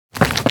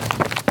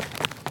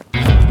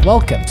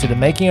Welcome to the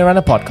Making a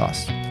Runner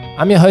podcast.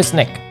 I'm your host,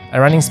 Nick,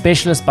 a running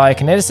specialist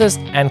biokineticist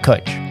and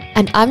coach.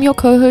 And I'm your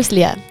co-host,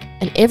 Leah,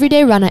 an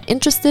everyday runner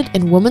interested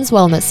in women's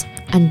wellness.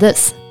 And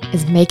this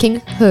is Making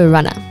Her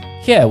Runner.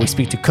 Here we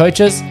speak to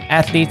coaches,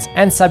 athletes,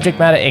 and subject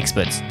matter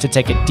experts to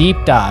take a deep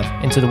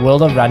dive into the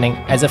world of running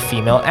as a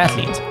female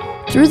athlete.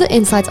 Through the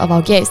insights of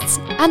our guests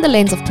and the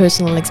lens of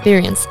personal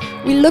experience,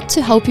 we look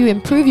to help you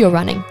improve your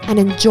running and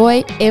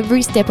enjoy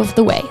every step of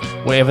the way,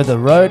 wherever the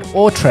road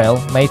or trail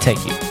may take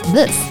you.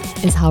 This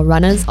is how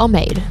runners are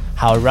made.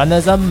 How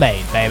runners are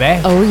made, baby.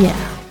 Oh yeah.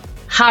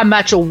 How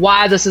much or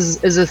why this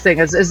is a thing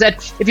is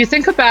that if you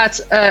think about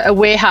a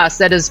warehouse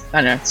that is,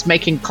 I don't know, it's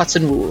making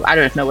cotton wool. I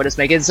don't know what it's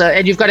making. So,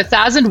 and you've got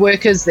 1,000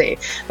 workers there,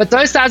 but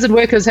those 1,000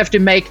 workers have to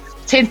make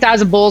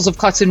 10,000 balls of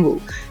cotton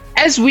wool.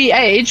 As we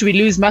age, we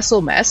lose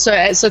muscle mass.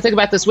 So think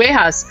about this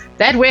warehouse.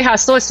 That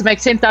warehouse still has to make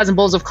 10,000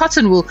 balls of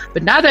cotton wool,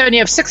 but now they only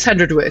have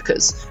 600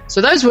 workers. So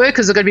those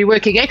workers are going to be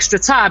working extra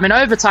time and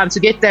overtime to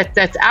get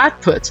that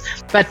output,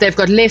 but they've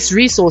got less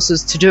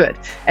resources to do it.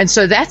 And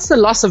so that's the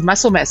loss of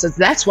muscle mass.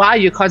 That's why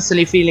you're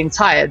constantly feeling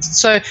tired.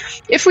 So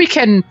if we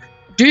can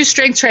do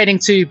strength training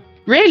to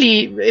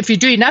really, if you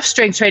do enough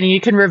strength training,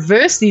 you can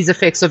reverse these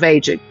effects of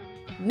aging.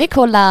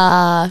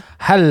 Nicola.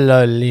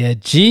 Hello, Leah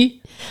G.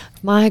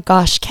 My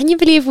gosh, can you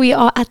believe we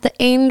are at the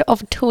end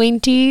of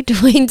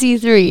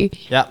 2023?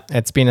 Yeah,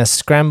 it's been a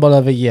scramble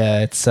of a year.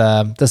 It's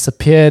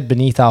disappeared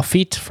beneath our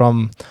feet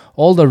from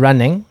all the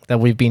running that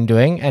we've been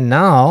doing, and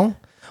now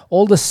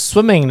all the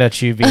swimming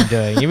that you've been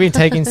doing. You've been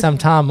taking some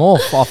time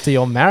off after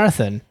your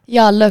marathon.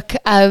 Yeah, look,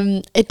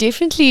 it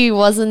definitely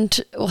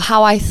wasn't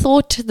how I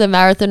thought the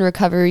marathon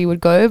recovery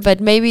would go, but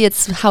maybe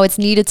it's how it's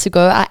needed to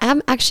go. I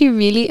am actually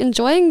really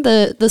enjoying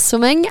the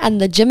swimming and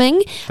the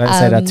gymming. Don't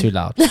say that too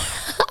loud.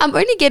 I'm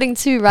only getting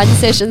 2 run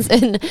sessions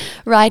in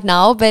right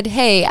now, but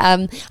hey,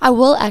 I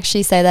will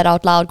actually say that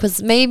out loud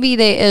because maybe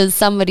there is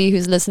somebody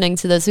who's listening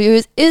to this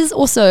who is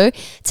also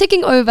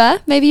ticking over.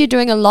 Maybe you're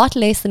doing a lot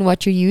less than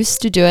what you're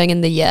used to doing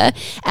in the year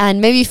and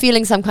maybe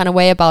feeling some kind of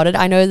way about it.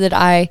 I know that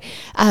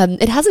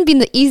it hasn't been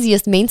the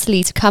easiest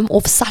mentally to come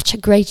off such a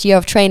great year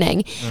of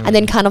training and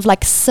then kind of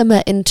like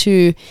simmer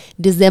into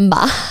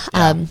December.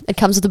 It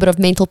comes with a bit of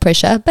mental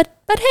pressure, but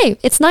hey,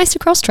 it's nice to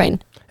cross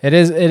train. It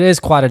is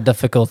quite a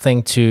difficult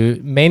thing to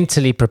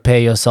mentally prepare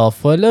yourself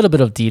for a little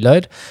bit of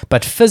deload,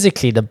 but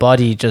physically the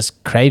body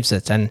just craves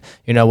it. And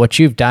you know what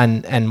you've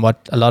done and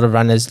what a lot of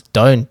runners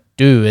don't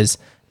do is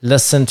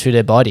listen to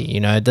their body.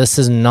 You know, this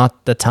is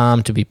not the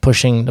time to be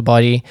pushing the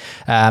body.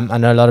 I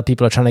know a lot of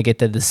people are trying to get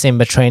their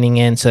December training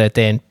in so that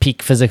they're in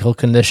peak physical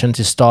condition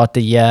to start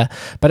the year.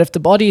 But if the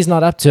body is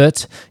not up to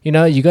it, you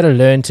know, you got to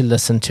learn to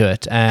listen to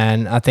it.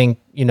 And I think,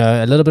 you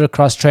know, a little bit of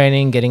cross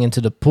training, getting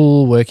into the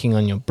pool, working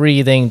on your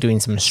breathing,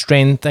 doing some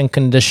strength and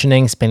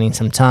conditioning, spending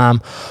some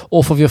time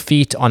off of your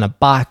feet on a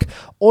bike,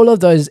 all of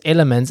those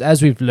elements,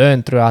 as we've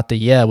learned throughout the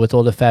year with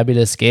all the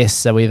fabulous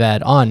guests that we've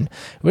had on,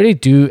 really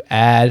do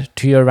add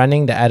to your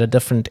running. They add a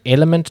different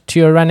element to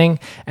your running,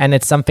 and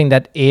it's something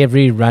that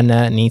every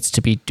runner needs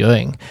to be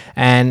doing.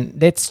 And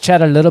let's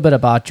chat a little bit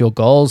about your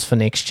goals for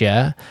next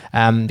year,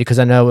 because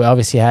I know we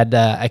obviously had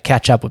a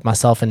catch up with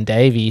myself and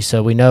Davey,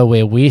 so we know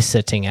where we're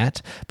sitting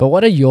at. But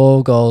what are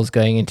your goals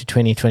going into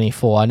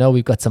 2024? I know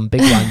we've got some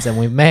big ones and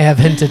we may have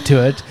hinted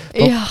to it,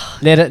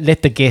 but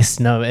let the guests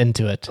know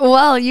into it.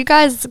 Well, you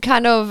guys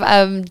kind of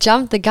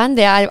jumped the gun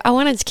there. I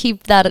wanted to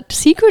keep that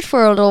secret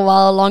for a little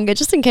while longer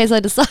just in case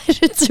I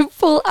decided to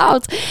pull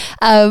out.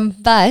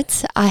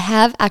 But I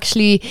have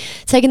actually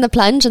taken the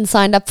plunge and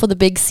signed up for the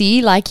Big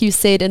C. Like you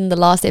said in the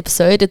last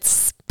episode,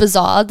 it's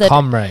bizarre that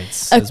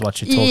Comrades is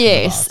what you're talking about.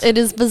 Yes, it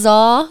is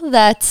bizarre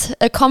that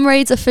a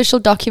Comrades official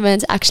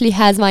document actually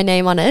has my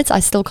name on it. I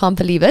still can't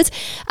believe it.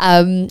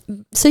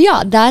 So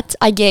yeah, that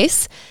I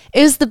guess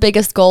is the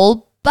biggest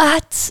goal,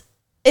 but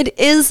it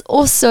is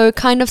also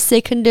kind of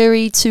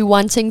secondary to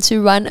wanting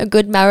to run a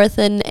good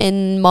marathon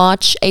in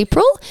March,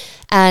 April.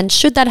 And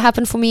should that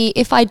happen for me,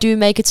 if I do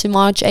make it to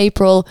March,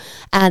 April,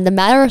 and the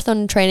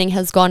marathon training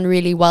has gone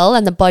really well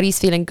and the body's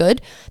feeling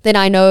good, then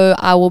I know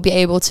I will be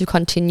able to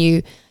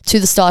continue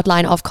to the start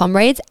line of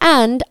Comrades.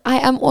 And I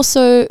am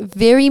also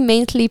very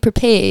mentally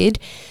prepared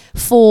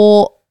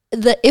for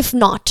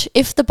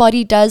if the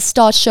body does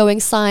start showing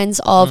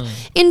signs of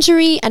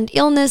injury and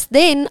illness,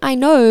 then I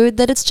know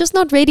that it's just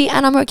not ready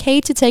and I'm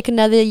okay to take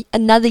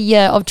another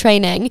year of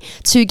training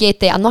to get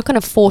there. I'm not going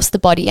to force the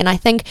body. And I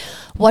think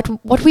what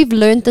we've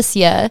learned this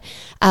year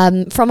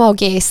from our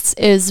guests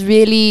is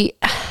really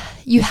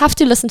you have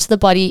to listen to the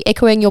body,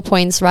 echoing your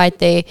points right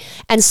there.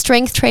 And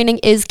strength training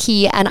is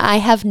key. And I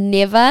have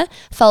never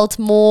felt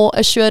more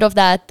assured of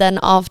that than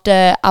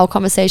after our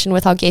conversation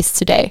with our guests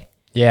today.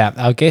 Yeah,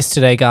 our guest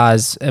today,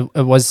 guys, it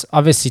was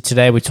obviously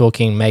today we're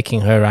talking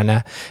Making Her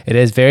Runner. It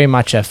is very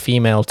much a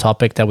female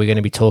topic that we're going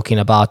to be talking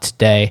about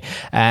today,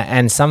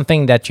 and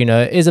something that, you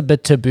know, is a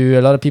bit taboo.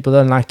 A lot of people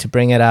don't like to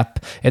bring it up.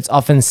 It's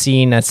often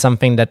seen as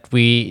something that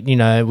we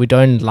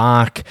don't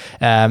like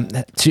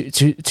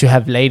to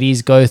have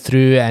ladies go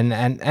through,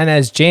 and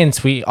as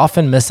gents, we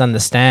often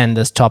misunderstand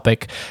this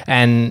topic.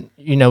 And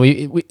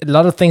a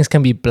lot of things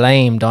can be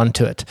blamed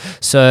onto it.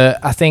 So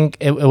I think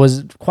it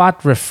was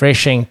quite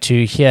refreshing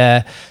to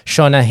hear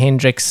Shona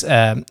Hendricks,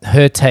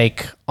 her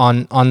take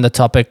on the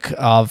topic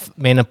of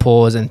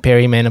menopause and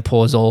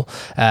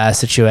perimenopausal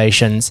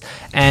situations,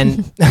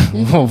 and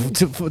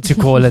to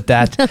call it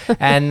that.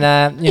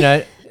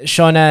 And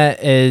Shona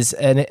is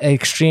an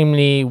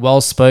extremely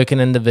well-spoken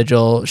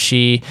individual.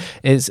 She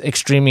is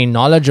extremely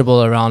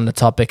knowledgeable around the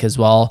topic as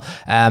well.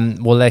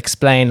 We'll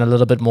explain a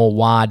little bit more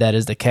why that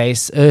is the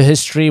case. Her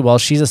history, well,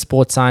 she's a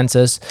sports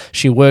scientist.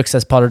 She works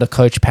as part of the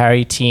Coach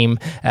Parry team.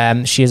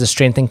 She is a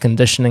strength and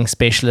conditioning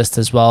specialist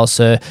as well.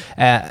 So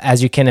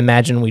as you can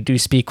imagine, we do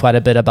speak quite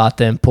a bit about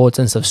the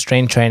importance of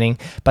strength training.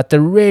 But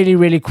the really,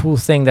 really cool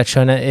thing that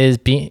Shona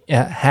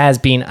has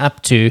been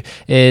up to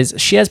is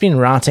she has been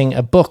writing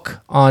a book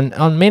on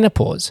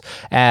menopause.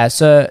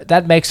 So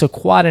that makes her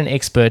quite an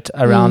expert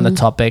around the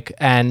topic,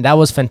 and that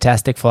was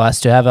fantastic for us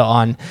to have her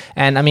on.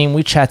 And I mean,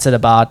 we chatted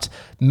about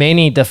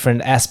many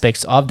different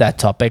aspects of that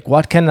topic.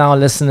 What can our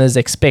listeners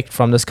expect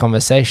from this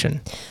conversation?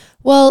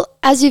 Well,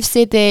 as you've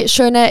said there,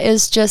 Shona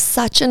is just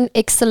such an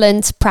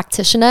excellent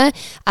practitioner.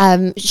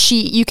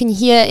 You can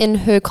hear in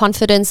her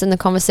confidence in the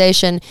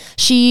conversation.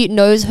 She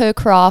knows her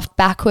craft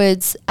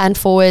backwards and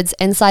forwards,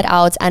 inside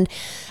out, and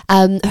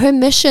her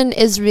mission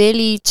is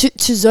really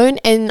to zone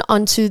in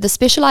onto the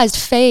specialized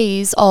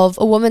phase of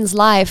a woman's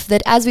life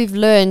that, as we've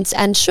learned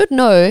and should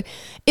know,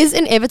 is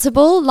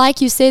inevitable.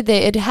 Like you said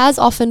there, it has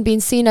often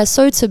been seen as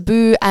so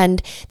taboo,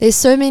 and there's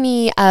so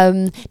many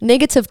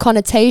negative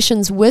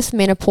connotations with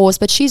menopause,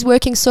 but she's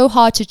working so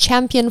hard to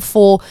champion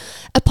for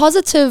a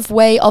positive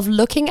way of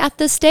looking at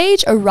this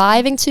stage,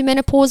 arriving to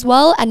menopause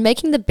well, and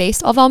making the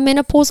best of our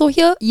menopausal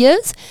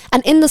years.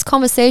 And in this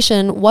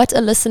conversation, what a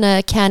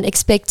listener can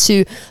expect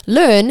to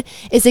learn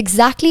is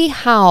exactly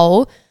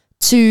how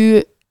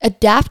to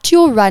adapt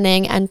your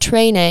running and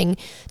training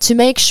to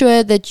make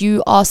sure that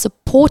you are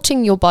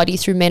supporting your body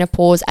through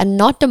menopause and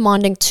not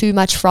demanding too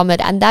much from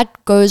it. And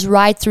that goes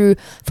right through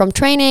from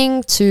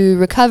training to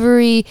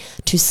recovery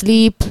to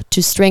sleep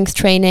to strength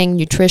training,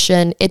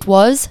 nutrition. It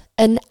was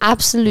an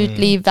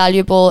absolutely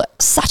valuable,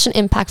 such an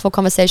impactful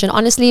conversation.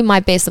 Honestly, my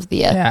best of the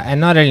year. Yeah, and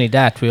not only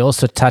that, we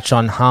also touch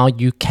on how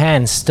you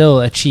can still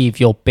achieve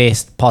your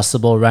best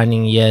possible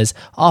running years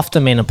after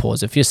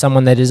menopause. If you're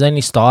someone that is only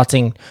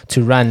starting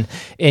to run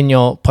in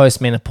your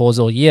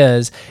postmenopausal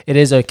years, it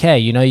is okay.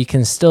 You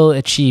can still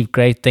achieve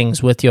great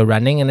things with your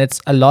running, and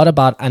it's a lot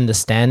about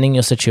understanding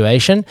your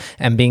situation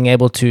and being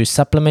able to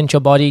supplement your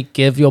body,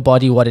 give your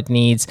body what it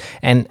needs,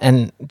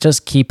 and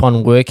just keep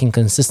on working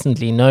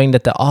consistently, knowing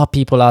that there are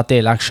people out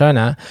there like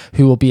Shona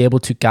who will be able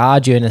to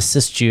guide you and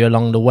assist you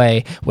along the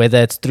way, whether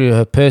it's through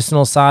her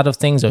personal side of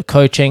things or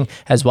coaching,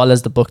 as well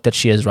as the book that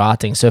she is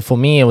writing. So for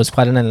me, it was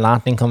quite an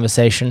enlightening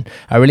conversation.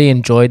 I really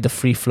enjoyed the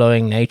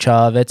free-flowing nature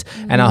of it,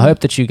 and I hope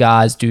that you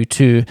guys do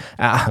too.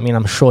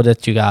 I'm sure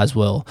that you guys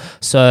will.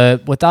 So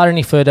without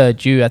any further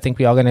ado, I think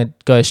we are going to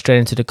go straight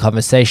into the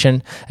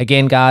conversation.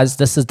 Again, guys,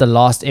 this is the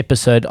last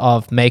episode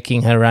of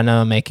Making Her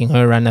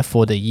Runner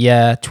for the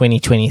year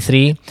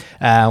 2023.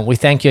 We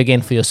thank you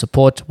again for your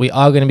support. We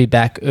are going to be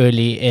back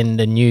early in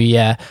the new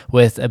year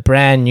with a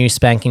brand new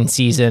spanking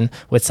season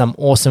with some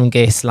awesome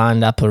guests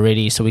lined up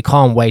already. So we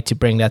can't wait to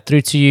bring that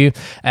through to you.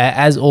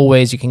 As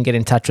always, you can get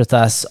in touch with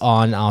us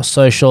on our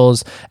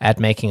socials at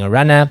Making a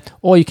Runner,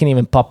 or you can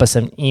even pop us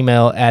an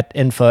email at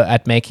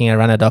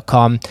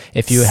info@makingarunner.com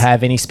if you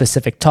have any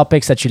specific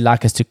topics that you'd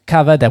like us to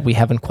cover that we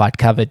haven't quite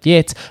covered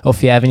yet, or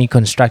if you have any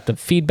constructive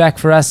feedback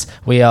for us,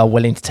 we are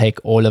willing to take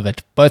all of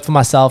it, both for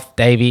myself,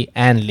 Davey,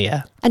 and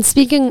Leah. And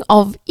speaking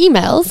of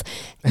emails,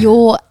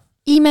 your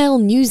email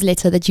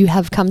newsletter that you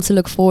have come to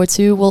look forward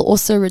to will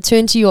also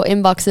return to your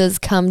inboxes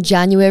come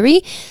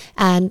January.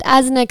 And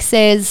as Nick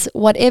says,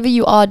 whatever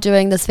you are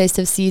doing this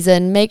festive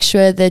season, make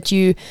sure that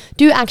you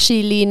do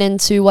actually lean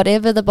into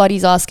whatever the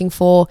body's asking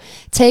for.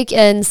 Take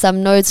in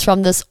some notes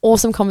from this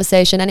awesome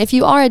conversation. And if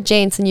you are a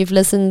gent and you've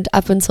listened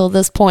up until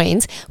this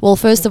point, well,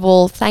 first of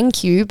all,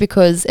 thank you,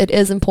 because it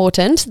is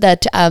important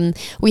that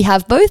we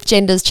have both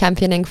genders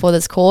championing for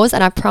this cause.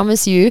 And I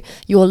promise you,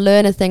 you'll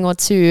learn a thing or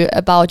two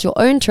about your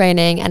own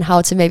training and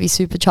how to maybe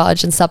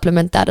supercharge and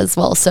supplement that as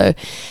well. So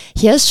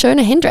here's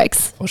Shona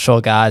Hendricks. For sure,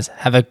 guys.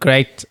 Have a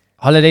great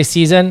holiday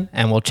season,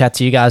 and we'll chat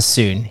to you guys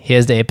soon.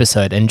 Here's the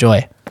episode.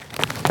 Enjoy.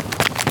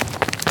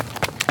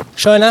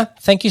 Shona,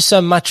 thank you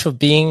so much for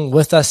being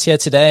with us here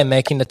today and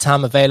making the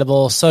time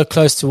available so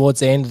close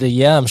towards the end of the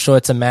year. I'm sure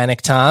it's a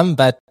manic time,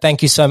 but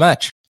thank you so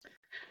much.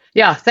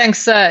 Yeah,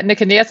 thanks,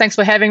 Nick and Nia. Thanks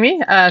for having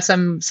me.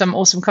 Some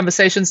awesome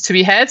conversations to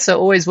be had. So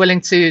always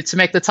willing to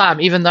make the time,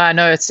 even though I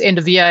know it's end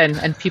of the year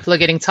and people are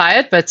getting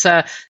tired. But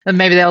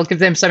maybe they'll give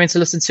them something to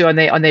listen to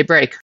on their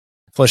break.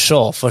 For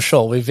sure.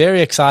 We're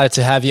very excited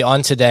to have you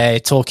on today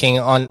talking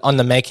on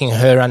the Making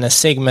Her Runner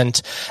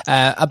segment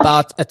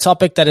about a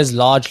topic that is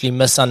largely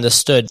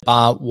misunderstood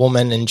by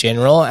women in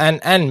general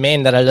and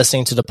men that are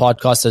listening to the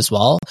podcast as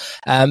well.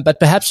 But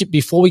perhaps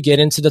before we get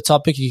into the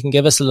topic, you can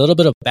give us a little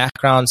bit of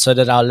background so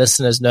that our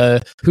listeners know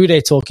who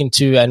they're talking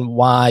to and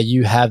why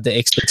you have the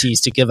expertise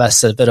to give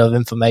us a bit of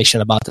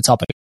information about the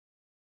topic.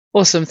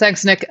 Awesome.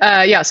 Thanks, Nick.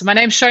 So my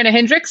name's Shona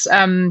Hendricks.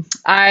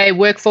 I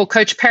work for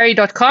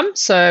CoachParry.com.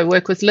 So I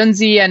work with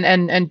Lindsay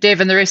and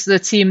Dev and the rest of the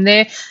team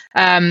there.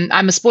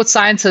 I'm a sports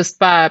scientist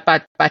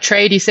by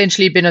trade,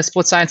 essentially been a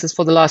sports scientist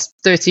for the last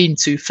 13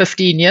 to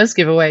 15 years,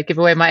 give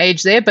away my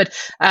age there. But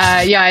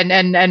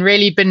and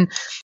really been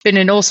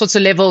in all sorts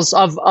of levels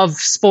of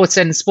sports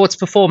and sports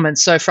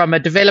performance. So from a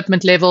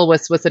development level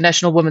with the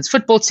national women's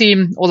football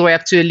team, all the way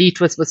up to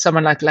elite with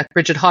someone like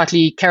Bridget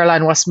Hartley,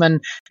 Caroline Wassman,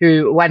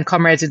 who won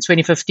Comrades in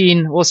 2015.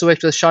 Also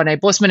worked with Shana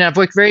Bosman, and I've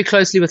worked very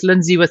closely with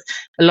Lindsay with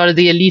a lot of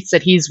the elites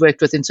that he's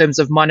worked with in terms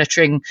of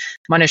monitoring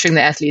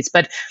the athletes.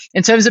 But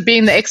in terms of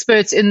being the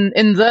experts in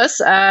this,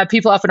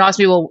 people often ask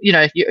me, well,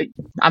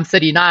 I'm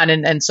 39,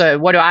 and so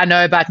what do I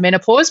know about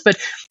menopause? But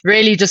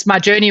really, just my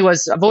journey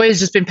was, I've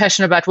always just been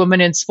passionate about women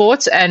in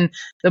sports, and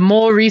the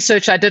more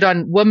research I did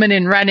on women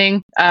in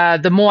running,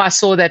 the more I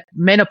saw that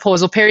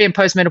menopausal, peri and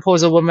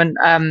postmenopausal women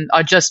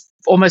are just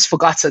almost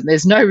forgotten.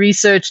 There's no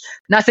research,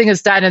 nothing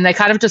is done, and they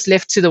kind of just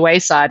left to the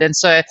wayside. And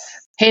so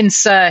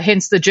hence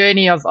the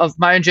journey of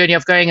my own journey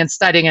of going and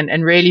studying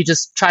and really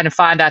just trying to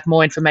find out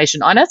more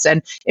information on it,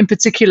 and in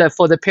particular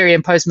for the peri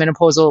and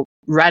postmenopausal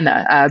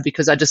runner,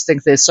 because I just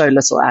think there's so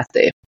little out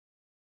there.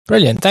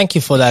 Brilliant. Thank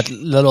you for that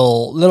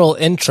little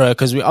intro,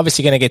 because we're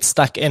obviously going to get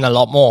stuck in a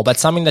lot more. But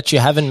something that you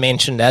haven't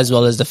mentioned as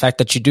well is the fact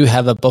that you do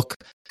have a book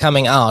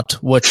coming out,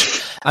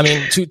 which, I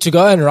mean, to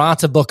go and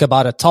write a book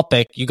about a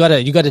topic, you got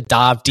to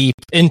dive deep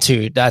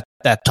into that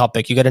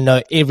topic. You got to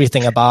know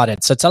everything about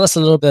it. So tell us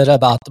a little bit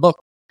about the book.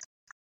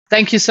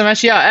 Thank you so much.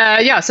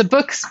 So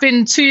book's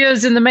been 2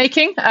 years in the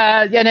making.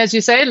 And as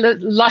you say,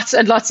 lots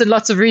and lots and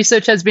lots of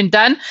research has been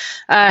done.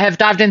 Have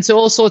dived into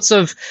all sorts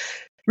of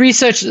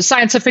research,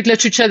 scientific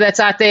literature that's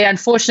out there.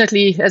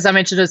 Unfortunately, as I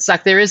mentioned, it's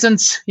like there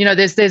isn't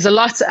a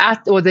lot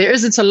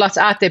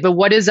out there, but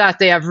what is out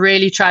there, I've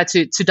really tried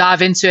to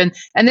dive into.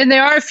 And then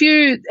there are a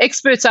few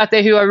experts out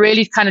there who are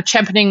really kind of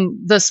championing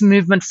this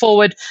movement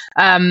forward.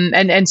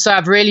 And so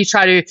I've really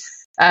tried to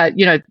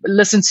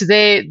listen to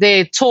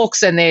their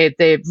talks and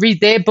they read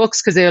their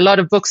books, because there are a lot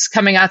of books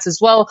coming out as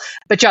well.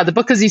 But yeah, the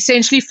book is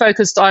essentially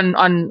focused on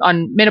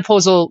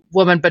menopausal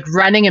women, but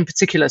running in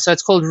particular. So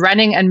it's called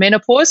Running and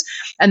Menopause.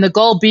 And the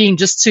goal being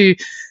just to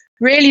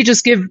really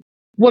just give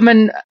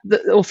women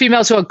or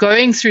females who are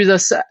going through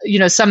this,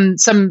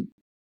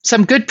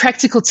 some good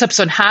practical tips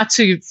on how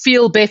to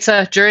feel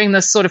better during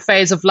this sort of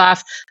phase of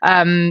life.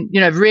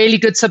 Really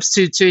good tips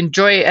to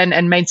enjoy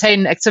and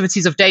maintain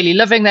activities of daily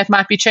living that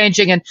might be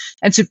changing, and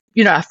to,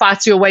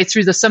 fight your way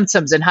through the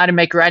symptoms, and how to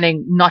make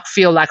running not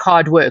feel like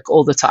hard work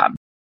all the time.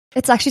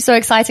 It's actually so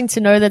exciting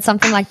to know that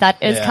something like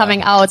that is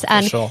coming out,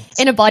 and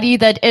in a body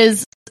that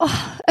is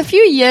a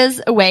few years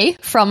away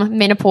from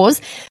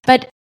menopause.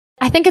 But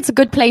I think it's a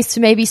good place to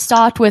maybe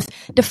start with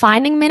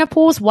defining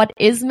menopause. What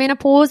is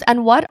menopause,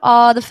 and what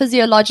are the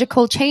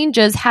physiological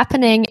changes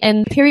happening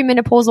in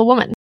perimenopausal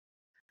women?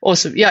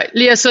 Awesome. Yeah,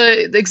 Leah, so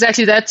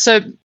exactly that.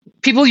 So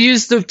people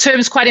use the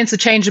terms quite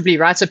interchangeably,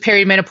 right? So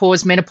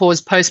perimenopause,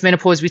 menopause,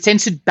 postmenopause, we tend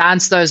to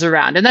bounce those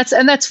around, and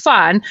that's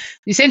fine.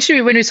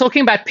 Essentially, when we're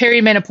talking about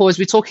perimenopause,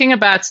 we're talking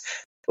about,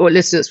 when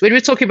we're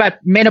talking about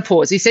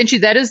menopause, essentially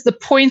that is the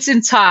point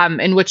in time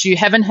in which you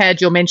haven't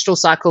had your menstrual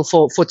cycle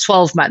for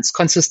 12 months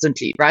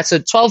consistently, right? So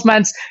 12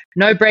 months,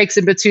 no breaks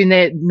in between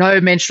there, no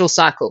menstrual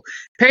cycle.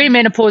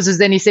 Perimenopause is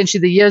then essentially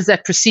the years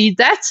that precede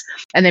that,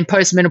 and then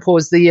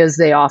postmenopause, the years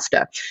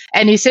thereafter.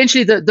 And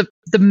essentially the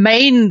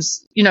main,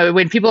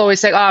 when people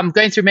always say, I'm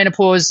going through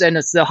menopause and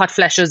it's the hot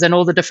flashes and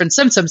all the different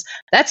symptoms,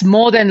 that's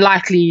more than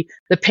likely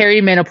the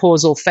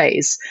perimenopausal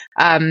phase.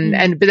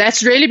 But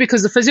that's really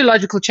because the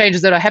physiological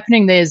changes that are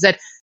happening there is that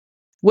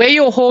where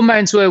your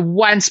hormones were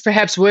once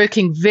perhaps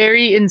working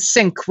very in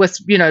sync with,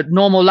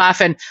 normal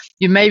life, and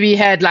you maybe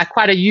had like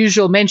quite a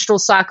usual menstrual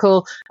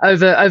cycle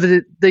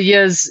over the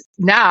years,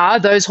 now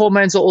those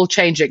hormones are all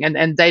changing,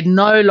 and they're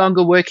no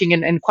longer working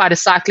in quite a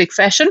cyclic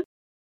fashion.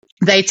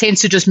 They tend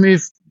to just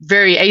move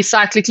very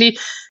acyclically,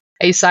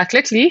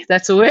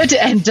 that's a word,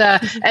 and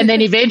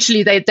then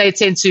eventually they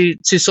tend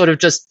to sort of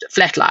just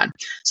flatline.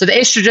 So the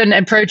estrogen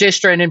and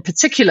progesterone in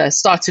particular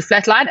start to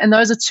flatline, and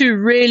those are two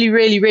really,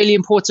 really, really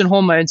important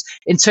hormones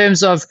in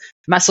terms of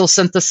muscle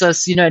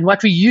synthesis, and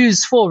what we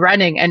use for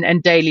running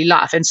and daily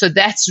life. And so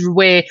that's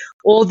where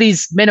all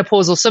these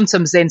menopausal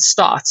symptoms then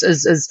start,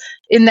 is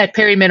in that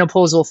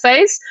perimenopausal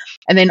phase.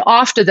 And then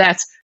after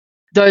that,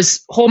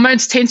 those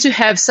hormones tend to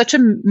have such a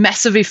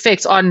massive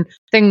effect on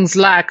things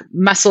like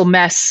muscle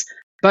mass,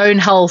 bone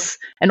health,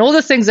 and all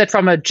the things that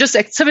from a just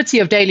activity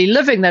of daily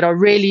living that are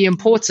really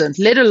important,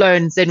 let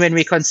alone then when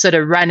we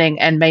consider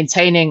running and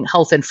maintaining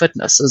health and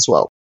fitness as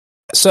well.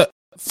 So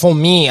for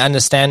me,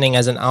 understanding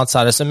as an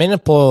outsider, so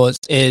menopause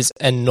is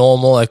a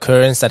normal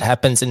occurrence that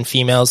happens in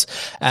females.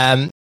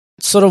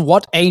 Sort of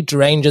what age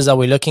ranges are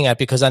we looking at?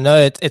 Because I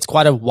know it's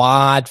quite a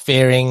wide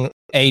varying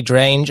age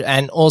range,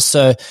 and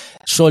also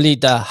surely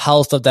the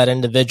health of that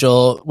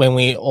individual when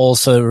we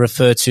also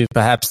refer to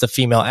perhaps the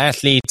female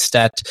athletes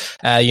that,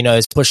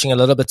 is pushing a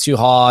little bit too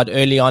hard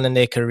early on in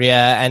their career,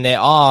 and they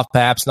are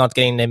perhaps not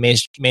getting their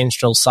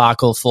menstrual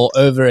cycle for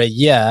over a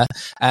year.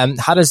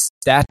 How does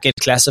that get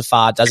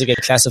classified? Does it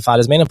get classified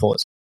as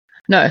menopause?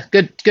 No,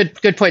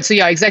 good point. So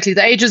yeah, exactly.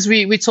 The ages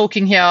we're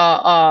talking here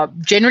are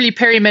generally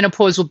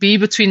perimenopause will be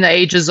between the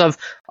ages of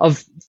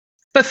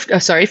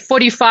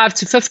 45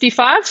 to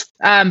 55.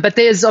 But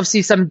there's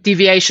obviously some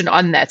deviation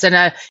on that.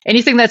 And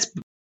anything that's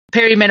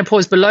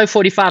perimenopause below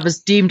 45 is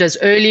deemed as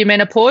early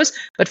menopause.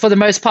 But for the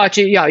most part,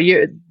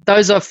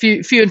 those are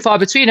few and far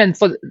between. And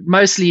for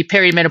mostly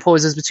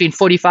perimenopause is between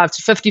 45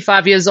 to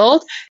 55 years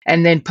old,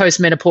 and then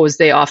postmenopause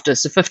thereafter.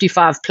 So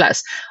 55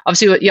 plus.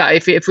 Obviously,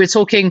 if we're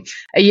talking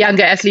a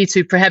younger athlete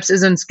who perhaps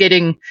isn't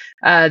getting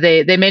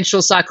their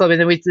menstrual cycle,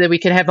 then we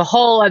can have a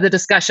whole other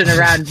discussion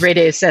around red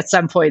S at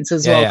some points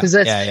as well. Because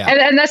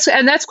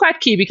that's quite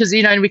key, because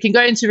and we can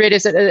go into red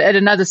S at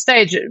another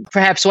stage,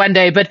 perhaps one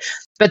day. But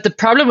the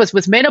problem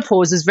with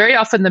menopause is very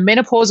often the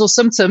menopausal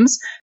symptoms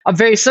are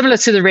very similar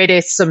to the red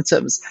S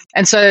symptoms.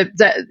 And so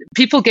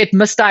people get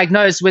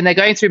misdiagnosed when they're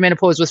going through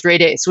menopause with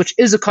red S, which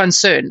is a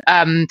concern,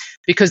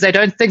 because they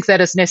don't think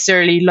that it's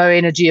necessarily low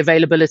energy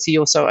availability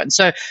or so on.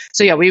 So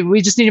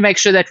we just need to make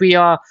sure that we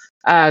are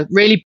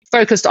really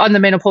focused on the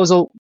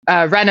menopausal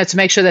runner to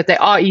make sure that they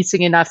are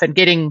eating enough and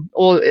getting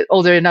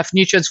all their enough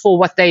nutrients for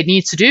what they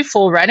need to do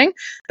for running.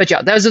 But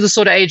those are the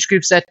sort of age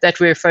groups that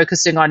we're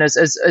focusing on as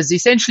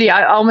essentially,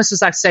 I almost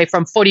just like to say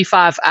from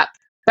 45 up.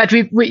 But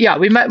we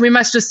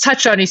must just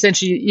touch on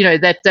essentially,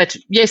 that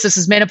yes, this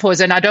is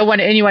menopause, and I don't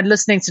want anyone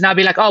listening to now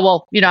be like, oh,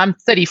 well, I'm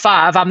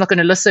 35, I'm not going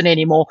to listen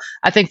anymore.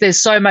 I think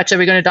there's so much that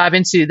we're going to dive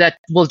into that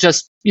will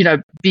just,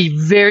 be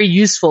very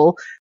useful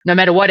no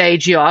matter what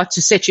age you are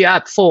to set you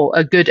up for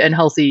a good and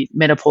healthy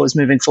menopause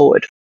moving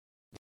forward.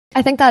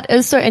 I think that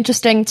is so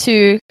interesting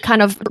to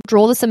kind of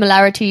draw the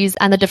similarities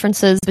and the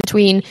differences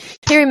between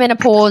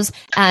perimenopause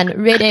and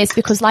red S,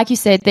 because like you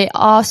said, there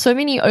are so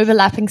many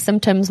overlapping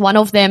symptoms. One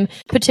of them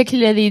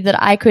particularly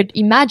that I could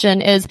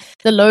imagine is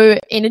the low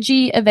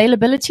energy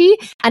availability.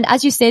 And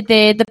as you said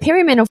there, the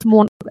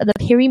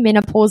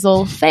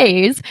perimenopausal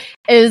phase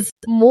is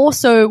more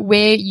so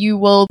where you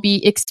will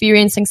be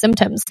experiencing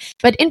symptoms.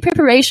 But in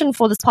preparation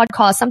for this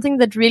podcast, something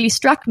that really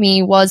struck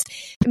me was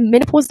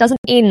menopause doesn't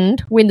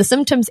end when the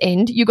symptoms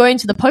end. You go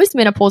into the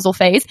postmenopausal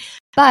phase,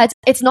 but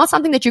it's not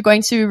something that you're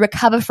going to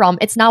recover from.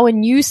 It's now a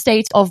new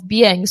state of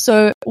being.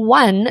 So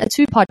a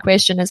two-part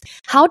question is,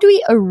 how do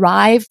we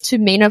arrive to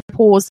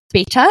menopause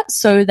better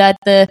so that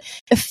the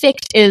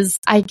effect is,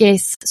 I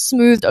guess,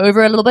 smoothed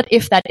over a little bit,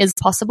 if that is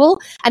possible?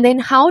 And then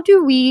how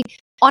do we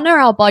honor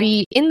our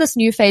body in this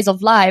new phase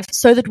of life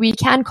so that we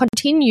can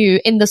continue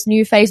in this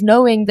new phase,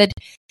 knowing that,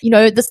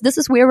 this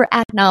is where we're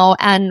at now,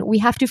 and we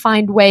have to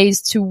find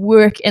ways to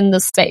work in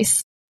this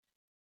space?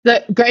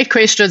 The great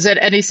questions,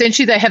 and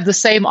essentially they have the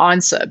same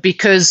answer,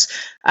 because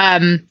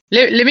let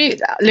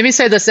me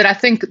say this, that I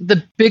think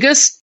the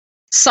biggest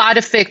side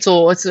effect,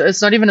 or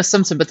it's not even a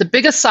symptom, but the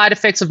biggest side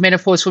effects of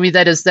menopause for me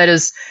that is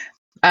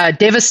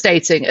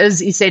devastating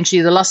is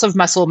essentially the loss of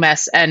muscle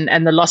mass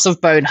and the loss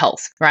of bone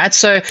health, right?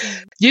 So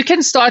you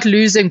can start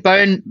losing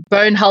bone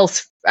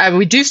health.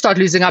 We do start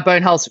losing our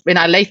bone health in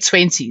our late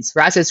 20s,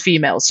 right, as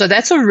females. So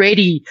that's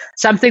already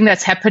something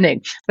that's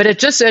happening. But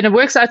it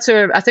works out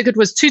to, I think it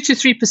was 2 to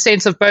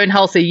 3% of bone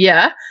health a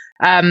year.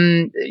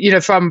 From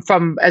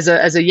as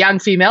a young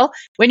female.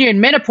 When you're in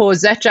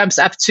menopause, that jumps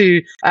up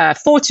to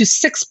 4 to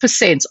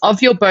 6%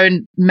 of your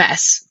bone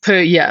mass per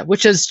year,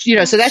 which is,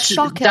 so that's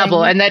shocking.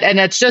 Double, and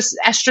it's just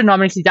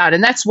astronomically down.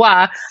 And that's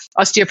why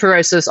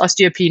osteoporosis,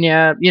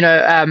 osteopenia,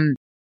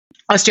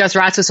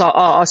 osteoarthritis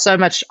are so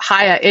much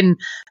higher in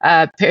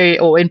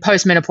in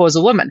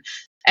postmenopausal women.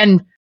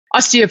 And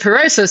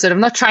osteoporosis, and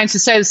I'm not trying to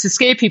say this to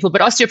scare people,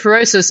 but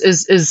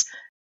osteoporosis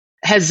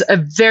has a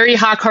very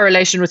high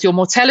correlation with your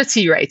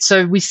mortality rate.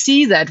 So we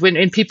see that when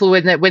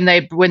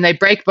they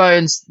break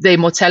bones, their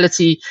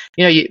mortality,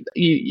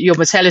 your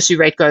mortality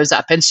rate goes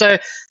up. And so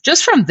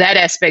just from that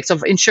aspect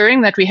of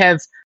ensuring that we have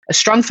a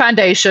strong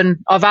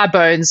foundation of our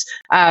bones,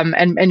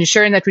 and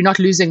ensuring that we're not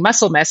losing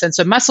muscle mass. And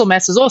so muscle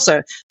mass is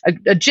also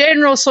a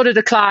general sort of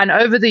decline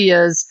over the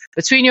years.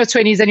 Between your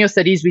 20s and your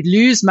 30s, we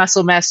lose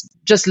muscle mass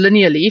just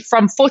linearly.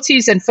 From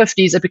 40s and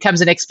 50s, it becomes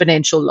an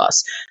exponential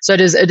loss. So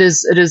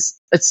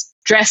it's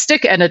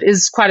drastic, and it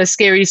is quite a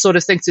scary sort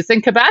of thing to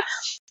think about.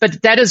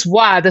 But that is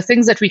why the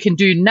things that we can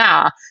do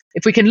now,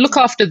 if we can look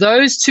after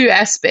those two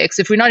aspects,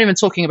 if we're not even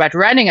talking about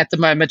running at the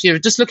moment,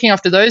 just looking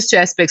after those two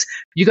aspects,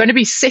 you're going to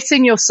be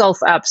setting yourself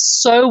up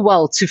so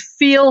well to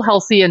feel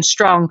healthy and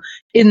strong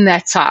in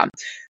that time.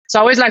 So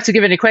I always like to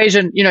give an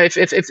equation,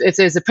 if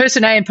there's a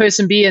person A and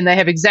person B and they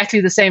have exactly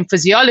the same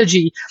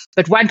physiology,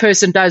 but one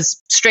person does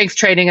strength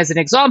training as an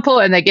example,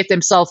 and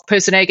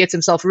person A gets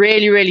himself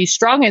really, really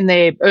strong in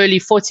their early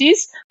 40s,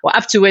 or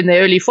up to in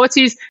their early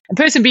 40s, and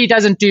person B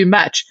doesn't do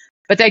much,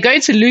 but they're going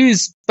to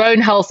lose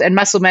bone health and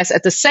muscle mass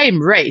at the same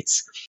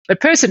rates. But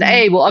person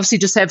A will obviously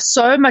just have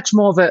so much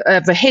more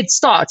of a head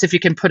start, if you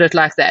can put it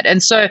like that.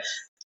 And so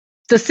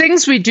the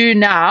things we do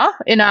now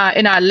in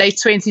our late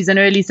 20s and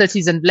early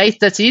 30s and late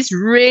 30s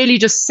really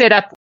just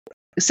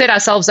set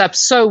ourselves up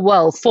so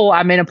well for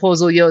our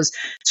menopausal years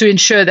to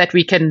ensure that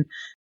we can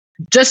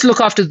just look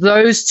after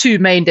those two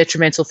main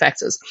detrimental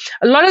factors.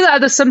 A lot of the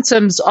other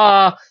symptoms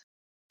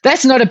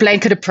that's not a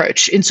blanket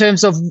approach in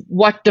terms of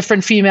what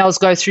different females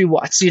go through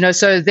what.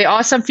 So there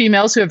are some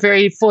females who are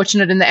very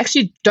fortunate and they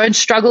actually don't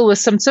struggle with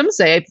symptoms.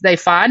 They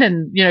fine,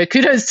 and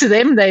kudos to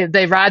them.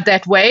 They ride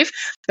that wave.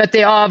 But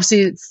there are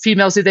obviously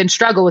females who then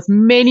struggle with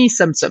many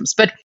symptoms.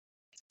 But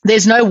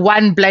there's no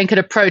one blanket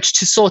approach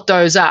to sort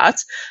those out.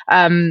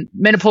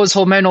 Menopause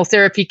hormonal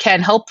therapy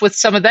can help with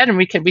some of that, and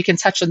we can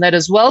touch on that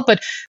as well. But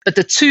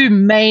the two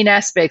main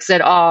aspects that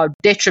are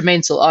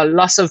detrimental are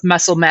loss of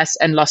muscle mass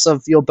and loss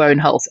of your bone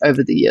health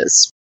over the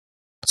years.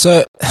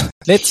 So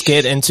let's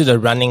get into the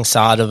running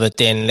side of it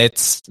then.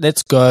 Let's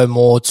go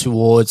more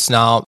towards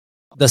now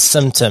the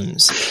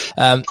symptoms.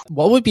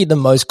 What would be the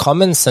most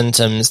common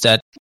symptoms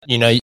that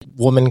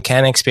women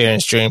can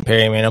experience during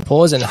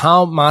perimenopause, and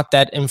how might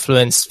that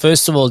influence,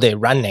 first of all, their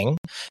running,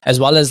 as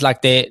well as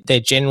like their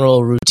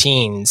general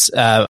routines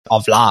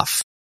of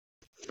life?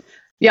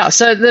 Yeah,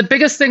 so the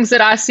biggest things that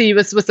I see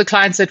with the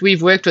clients that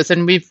we've worked with,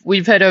 and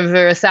we've had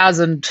over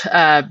 1,000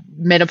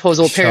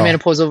 menopausal,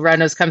 perimenopausal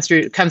runners come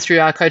through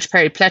our Coach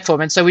Perry platform,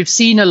 and so we've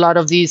seen a lot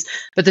of these.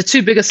 But the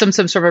two biggest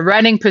symptoms from a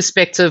running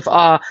perspective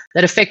that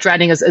affect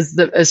running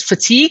is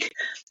fatigue,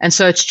 and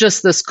so it's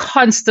just this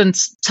constant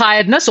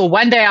tiredness. Or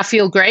one day I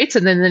feel great,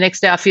 and then the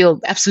next day I feel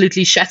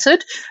absolutely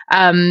shattered,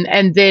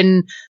 and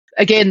then.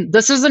 Again,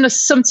 this isn't a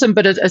symptom,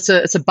 but it's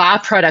a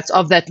byproduct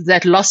of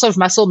that loss of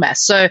muscle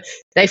mass. So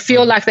they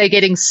feel like they're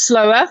getting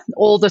slower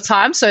all the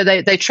time. So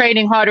they're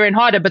training harder and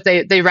harder, but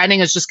their running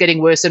is just getting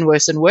worse and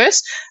worse and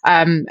worse.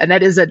 And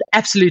that is an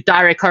absolute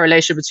direct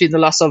correlation between the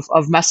loss of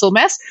muscle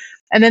mass.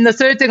 And then the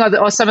third thing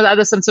are some of the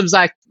other symptoms,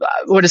 like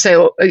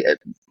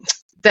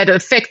that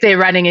affect their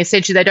running.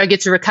 Essentially, they don't get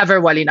to recover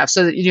well enough.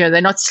 So,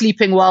 they're not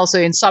sleeping well. So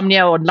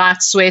insomnia or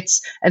night sweats.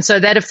 And so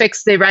that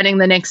affects their running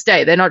the next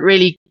day. They're not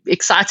really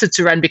excited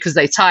to run because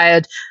they're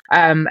tired.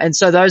 And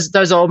so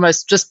those are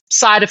almost just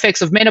side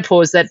effects of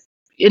menopause that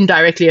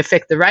indirectly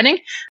affect the running.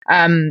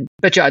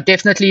 But yeah,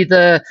 definitely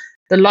the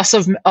loss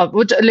of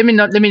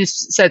let me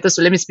say it this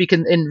way, let me speak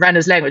in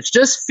runner's language.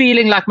 Just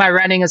feeling like my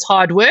running is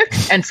hard work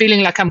and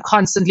feeling like I'm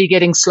constantly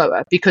getting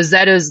slower, because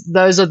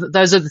those are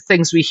the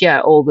things we hear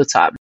all the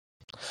time.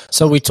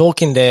 So we're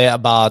talking there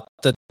about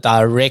the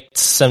direct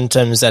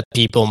symptoms that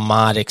people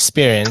might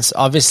experience.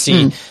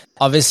 Obviously,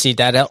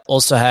 that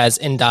also has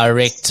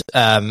indirect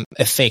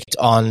effect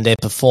on their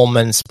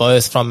performance,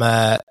 both from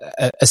a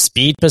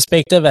speed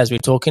perspective, as we're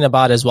talking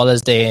about, as well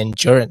as their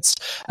endurance.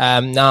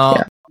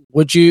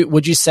 Would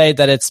you say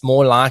that it's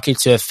more likely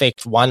to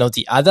affect one or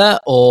the other,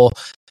 or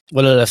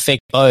will it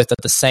affect both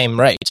at the same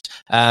rate?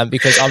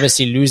 Because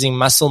obviously losing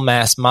muscle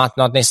mass might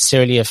not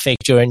necessarily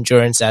affect your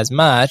endurance as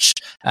much.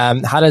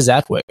 How does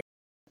that work?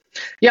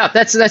 Yeah,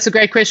 that's a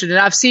great question, and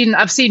I've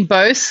seen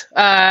both.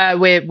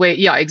 Where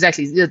yeah,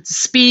 exactly. The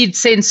speed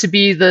tends to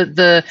be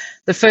the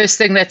first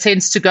thing that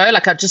tends to go.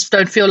 Like, I just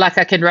don't feel like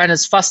I can run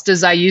as fast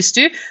as I used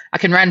to. I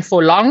can run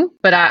for long,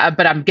 but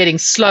I'm getting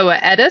slower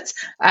at it.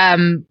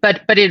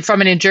 But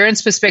from an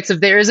endurance perspective,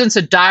 there isn't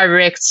a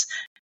direct.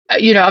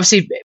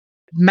 Obviously,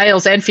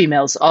 males and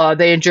females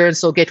their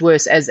endurance will get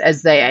worse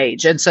as they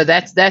age, and so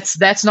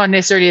that's not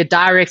necessarily a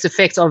direct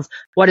effect of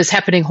what is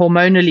happening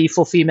hormonally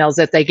for females,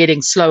 that they're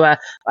getting slower.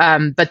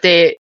 But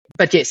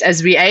yes,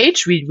 as we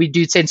age, we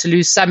do tend to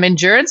lose some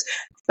endurance.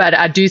 But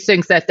I do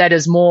think that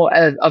is more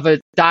of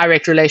a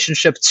direct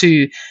relationship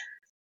to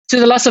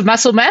the loss of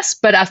muscle mass.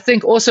 But I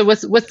think also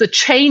with the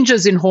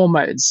changes in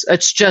hormones,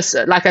 it's just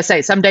like I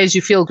say, some days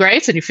you feel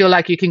great and you feel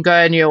like you can go,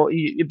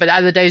 and but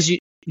other days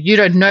you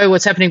don't know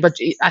what's happening, but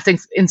I think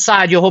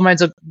inside your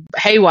hormones are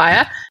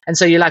haywire. And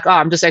so you're like,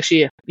 I'm just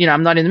actually,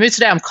 I'm not in the mood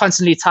today. I'm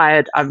constantly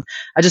tired. I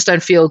just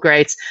don't feel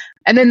great.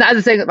 And then the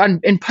other thing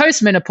in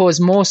post-menopause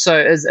more so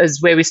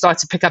is where we start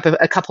to pick up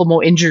a couple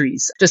more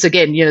injuries. Just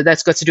again,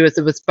 that's got to do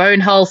with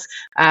bone health.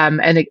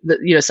 And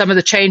some of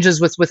the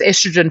changes with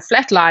estrogen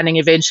flatlining,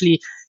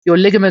 eventually your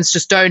ligaments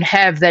just don't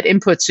have that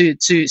input so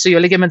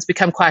your ligaments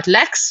become quite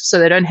lax. So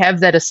they don't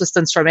have that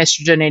assistance from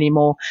estrogen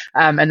anymore.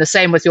 And the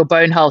same with your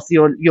bone health.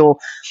 Your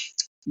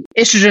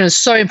estrogen is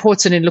so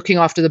important in looking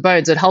after the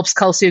bones. It helps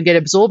calcium get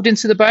absorbed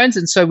into the bones.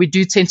 And so we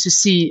do tend to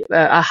see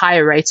a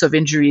higher rate of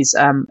injuries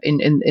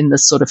in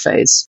this sort of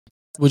phase.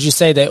 Would you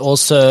say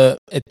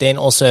it then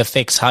also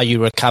affects how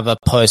you recover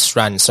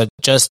post-run? So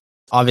just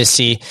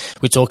obviously,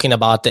 we're talking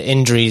about the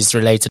injuries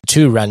related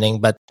to running,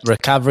 but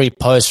recovery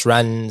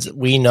post-runs,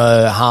 we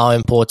know how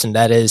important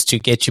that is to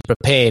get you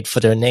prepared for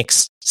the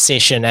next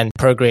session and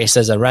progress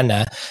as a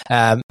runner.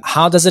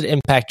 How does it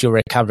impact your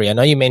recovery? I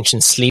know you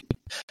mentioned sleep,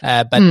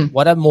 but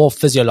what are more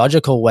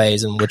physiological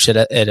ways in which it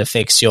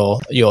affects your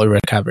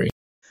recovery?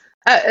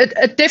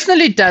 It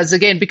definitely does,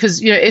 again,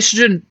 because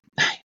estrogen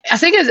I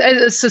think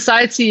as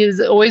society is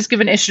always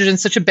given estrogen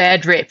such a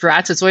bad rep,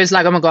 right? It's always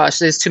like, oh my gosh,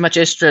 there's too much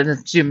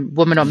estrogen,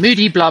 women are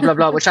moody, blah, blah,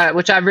 blah, which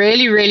I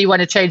really, really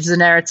want to change the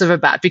narrative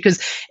about, because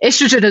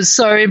estrogen is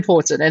so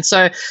important. And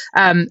so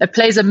it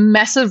plays a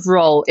massive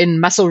role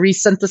in muscle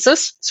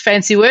resynthesis. It's a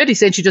fancy word.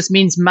 Essentially just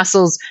means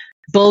muscles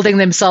building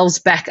themselves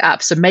back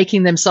up, so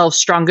making themselves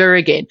stronger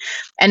again.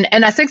 And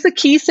I think the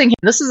key thing,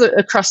 this is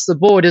across the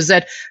board, is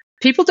that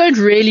people don't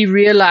really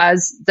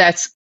realize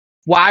that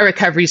why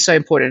recovery is so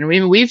important. I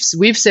mean,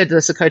 we've said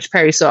this at Coach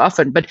Perry so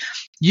often, but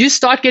you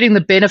start getting the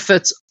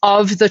benefits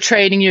of the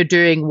training you're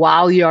doing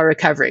while you are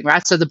recovering,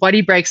 right? So the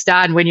body breaks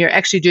down when you're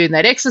actually doing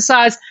that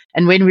exercise,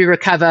 and when we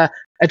recover,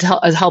 it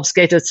helps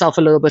get itself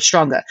a little bit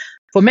stronger.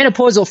 For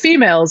menopausal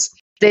females,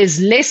 there's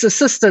less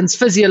assistance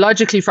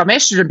physiologically from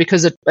estrogen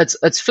because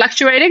it's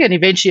fluctuating, and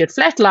eventually it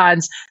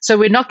flatlines. So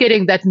we're not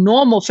getting that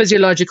normal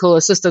physiological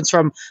assistance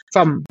from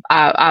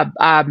our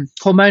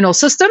hormonal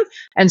system,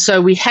 and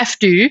so we have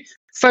to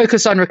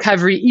focus on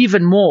recovery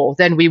even more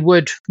than we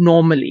would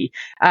normally.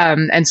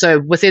 And so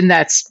within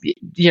that,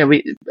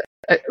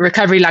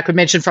 recovery, like I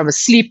mentioned, from a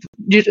sleep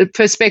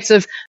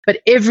perspective, but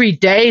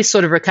everyday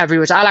sort of recovery,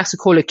 which I like to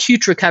call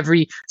acute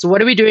recovery. So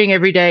what are we doing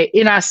every day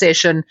in our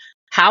session?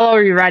 How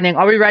are we running?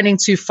 Are we running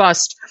too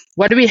fast?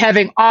 What are we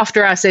having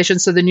after our session?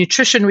 So the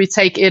nutrition we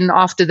take in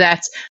after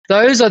that,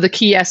 those are the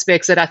key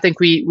aspects that I think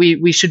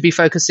we should be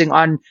focusing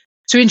on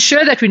to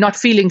ensure that we're not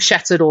feeling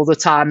shattered all the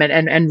time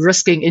and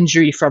risking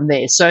injury from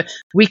there. So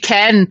we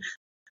can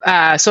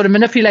sort of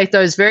manipulate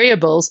those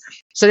variables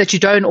so that you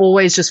don't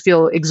always just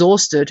feel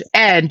exhausted,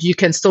 and you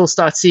can still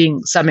start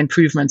seeing some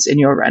improvements in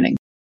your running.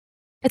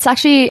 It's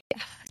actually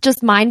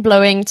just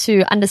mind-blowing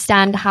to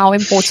understand how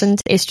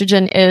important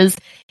estrogen is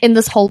in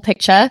this whole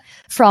picture,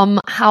 from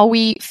how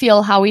we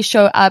feel, how we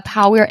show up,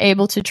 how we're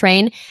able to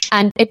train.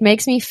 And it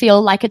makes me feel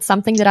like it's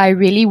something that I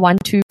really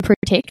want to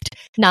protect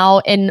now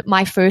in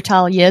my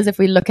fertile years, if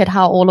we look at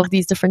how all of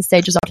these different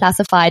stages are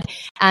classified.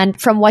 And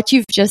from what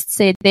you've just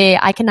said there,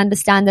 I can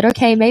understand that,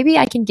 okay, maybe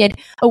I can get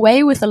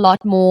away with a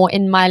lot more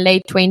in my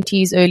late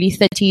 20s, early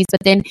 30s.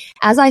 But then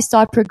as I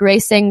start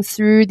progressing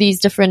through these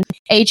different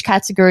age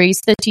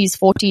categories, 30s,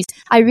 40s,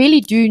 I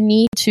really do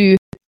need to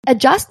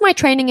adjust my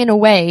training in a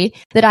way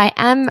that I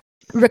am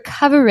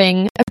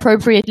recovering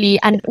appropriately.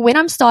 And when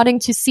I'm starting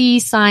to see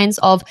signs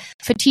of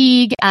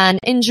fatigue and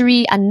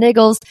injury and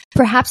niggles,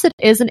 perhaps it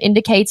is an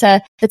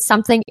indicator that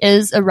something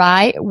is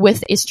awry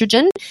with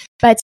estrogen.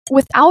 But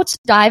without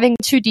diving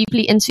too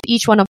deeply into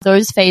each one of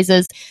those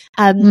phases,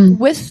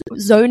 with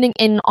zoning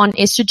in on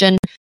estrogen,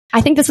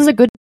 I think this is a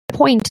good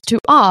point to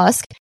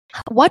ask.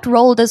 What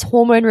role does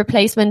hormone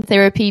replacement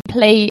therapy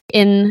play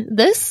in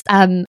this?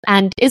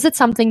 And is it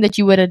something that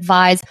you would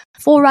advise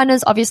for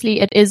runners? Obviously,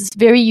 it is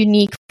very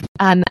unique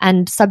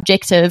and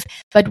subjective,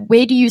 but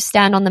where do you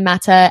stand on the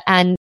matter?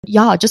 And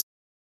just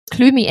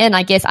clue me in,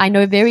 I guess. I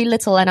know very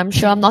little, and I'm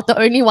sure I'm not the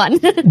only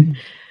one.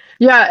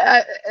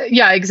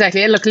 Yeah,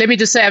 exactly. Look, let me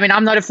just say, I mean,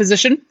 I'm not a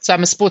physician, so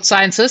I'm a sports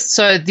scientist.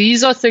 So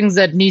these are things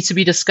that need to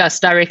be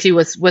discussed directly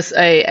with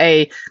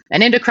an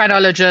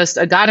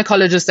endocrinologist, a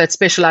gynecologist that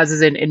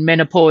specializes in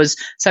menopause,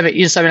 something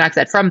like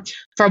that.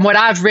 From what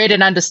I've read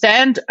and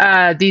understand,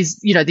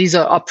 these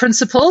are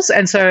principles.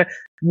 And so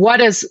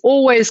what has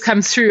always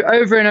come through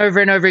over and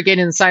over and over again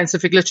in the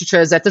scientific literature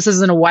is that this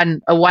isn't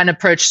a one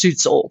approach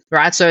suits all,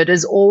 right? So it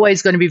is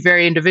always going to be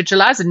very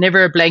individualized and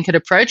never a blanket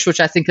approach, which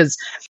I think is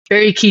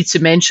very key to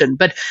mention.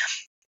 But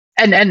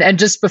and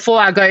just before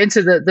I go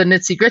into the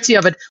nitty gritty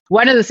of it,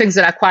 one of the things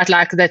that I quite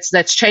like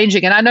that's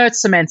changing, and I know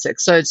it's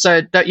semantics, so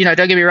don't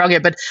get me wrong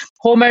here, but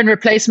hormone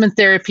replacement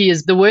therapy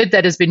is the word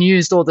that has been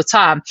used all the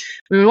time.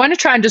 We want to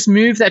try and just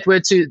move that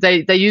word to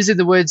they're using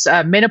the words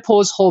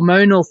menopause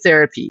hormonal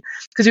therapy,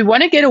 because we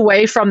want to get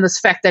away from this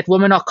fact that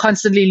women are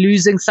constantly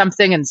losing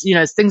something, and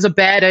things are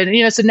bad, and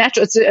it's a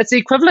natural, it's the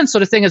equivalent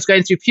sort of thing as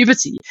going through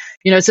puberty,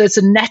 so it's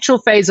a natural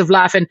phase of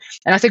life, and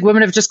I think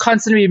women have just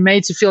constantly been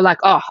made to feel like,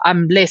 oh,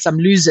 I'm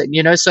losing.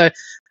 So I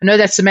know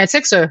that's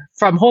semantic. So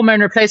from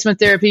hormone replacement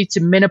therapy to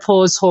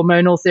menopause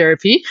hormonal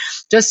therapy,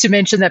 just to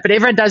mention that, but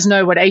everyone does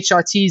know what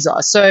HRTs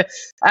are. So,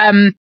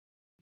 again,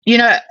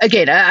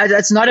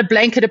 it's not a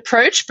blanket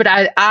approach, but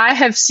I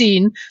have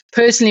seen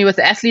personally with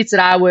the athletes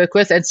that I work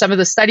with and some of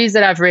the studies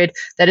that I've read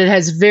that it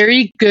has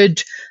very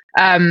good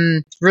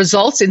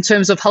results in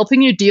terms of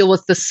helping you deal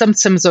with the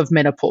symptoms of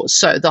menopause.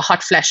 So the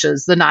hot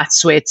flashes, the night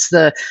sweats,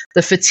 the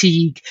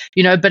fatigue,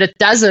 but it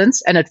doesn't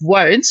and it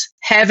won't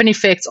have an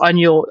effect on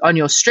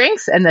your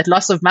strength and that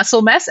loss of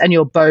muscle mass and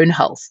your bone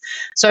health.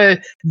 So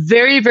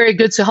very, very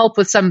good to help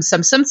with some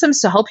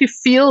symptoms to help you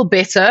feel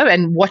better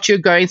and what you're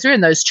going through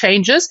and those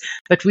changes.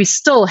 But we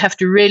still have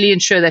to really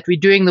ensure that we're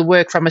doing the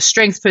work from a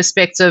strength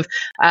perspective.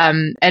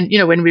 And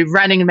when we're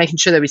running and making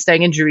sure that we're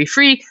staying injury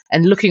free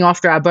and looking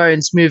after our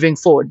bones moving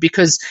forward.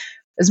 Because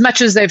as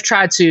much as they've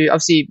tried to,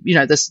 obviously,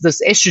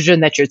 this estrogen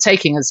that you're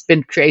taking has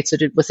been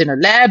created within a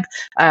lab,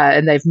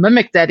 and they've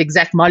mimicked that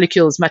exact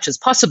molecule as much as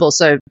possible.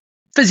 So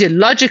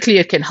physiologically,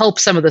 it can help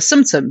some of the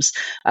symptoms,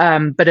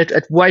 but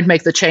it won't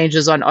make the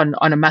changes on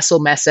a muscle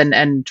mass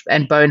and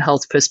bone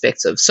health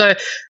perspective. So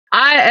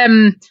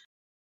I'm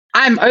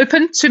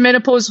open to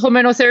menopause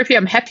hormonal therapy.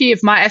 I'm happy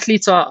if my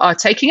athletes are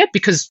taking it,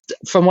 because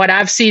from what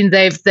I've seen,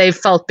 they've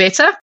felt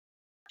better.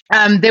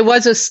 There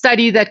was a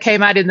study that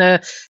came out in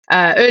the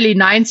early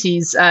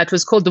 90s. It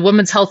was called the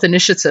Women's Health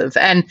Initiative.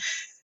 And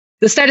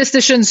the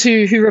statisticians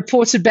who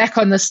reported back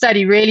on the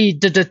study really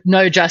did it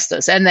no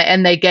justice.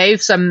 And they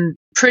gave some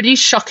pretty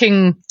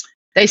shocking.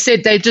 They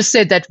just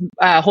said that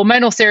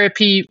hormonal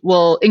therapy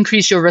will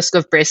increase your risk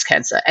of breast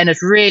cancer. And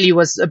it really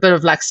was a bit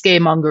of like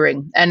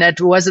scaremongering. And it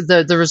wasn't,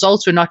 the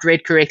results were not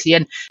read correctly.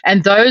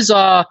 And those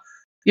are,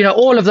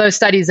 all of those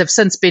studies have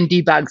since been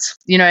debunked,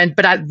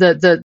 but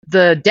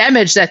the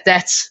damage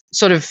that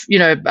sort of,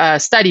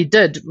 study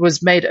did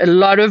was made a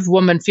lot of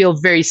women feel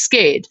very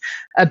scared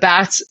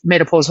about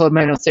menopause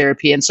hormonal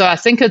therapy. And so I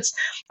think it's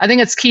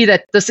key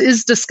that this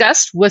is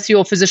discussed with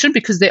your physician,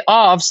 because there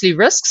are obviously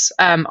risks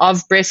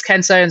of breast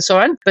cancer and so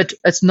on, but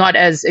it's not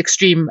as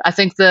extreme. I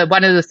think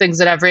one of the things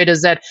that I've read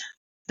is that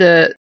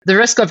the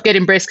risk of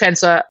getting breast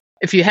cancer,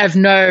 if you have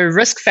no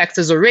risk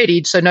factors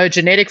already, so no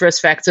genetic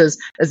risk factors,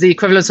 is the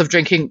equivalent of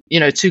drinking,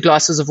 2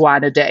 glasses of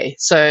wine a day.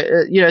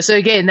 So, so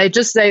again,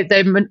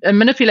 they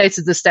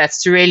manipulated the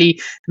stats to really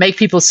make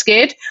people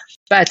scared,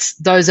 but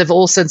those have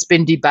all since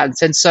been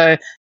debunked. And so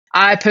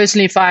I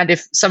personally find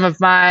if some of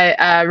my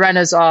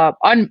runners are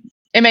on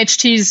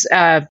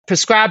MHTs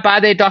prescribed by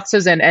their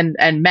doctors and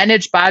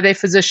managed by their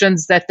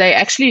physicians, that they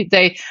actually,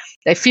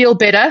 they feel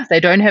better.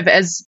 They don't have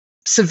as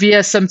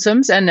severe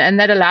symptoms, and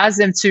that allows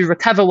them to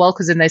recover well,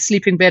 because then they're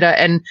sleeping better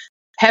and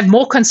have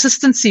more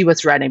consistency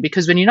with running.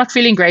 Because when you're not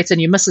feeling great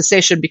and you miss a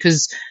session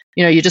because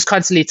you're just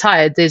constantly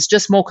tired, there's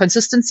just more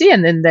consistency,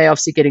 and then they're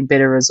obviously getting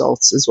better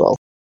results as well.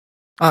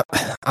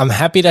 I'm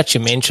happy that you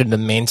mentioned the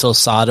mental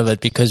side of it,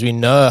 because we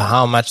know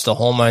how much the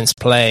hormones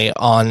play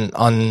on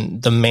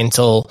the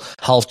mental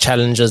health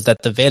challenges that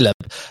develop.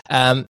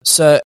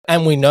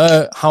 And we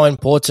know how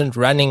important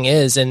running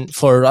is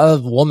for a lot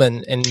of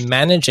women in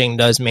managing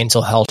those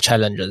mental health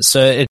challenges.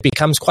 So it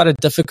becomes quite a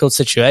difficult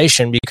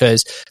situation,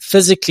 because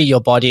physically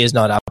your body is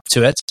not up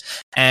to it,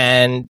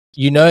 and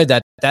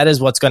that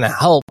is what's going to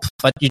help,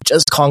 but you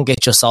just can't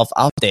get yourself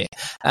out there.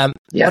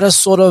 What are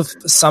sort of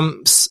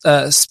some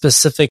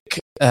specific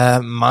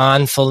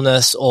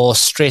mindfulness or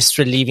stress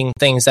relieving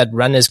things that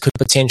runners could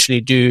potentially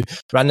do,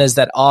 runners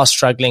that are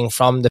struggling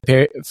from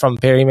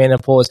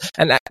perimenopause?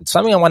 And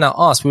something I want to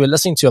ask, we were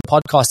listening to a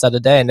podcast the other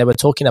day, and they were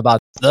talking about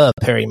the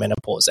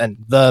perimenopause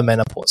and the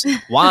menopause.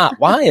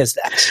 Why is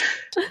that?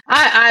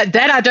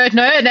 I don't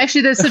know. And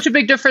actually, there's such a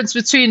big difference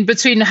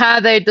between how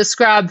they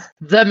describe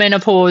the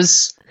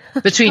menopause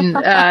between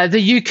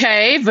the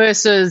UK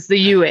versus the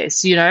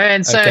US,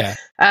 and so okay.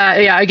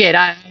 Again,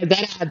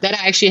 that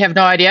I actually have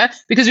no idea,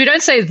 because we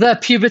don't say the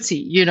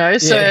puberty,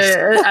 so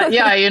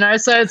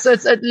yes. So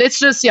it's let's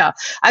just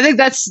I think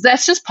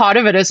that's just part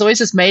of it. It's always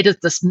just made it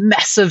this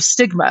massive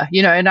stigma,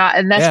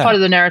 and that's part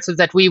of the narrative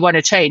that we want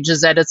to change,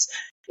 is that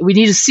we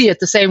need to see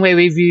it the same way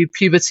we view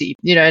puberty,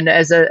 and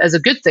as a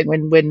good thing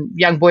when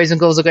young boys and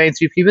girls are going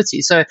through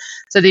puberty. So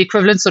the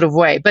equivalent sort of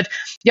way. But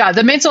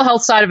the mental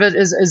health side of it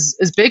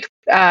is big.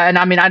 And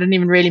I mean, I didn't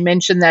even really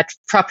mention that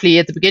properly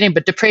at the beginning,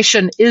 but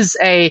depression is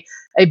a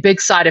big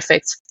side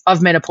effect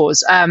of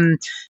menopause.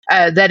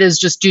 That is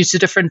just due to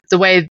the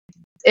way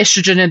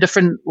estrogen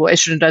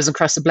doesn't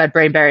cross the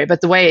blood-brain barrier,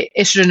 but the way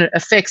estrogen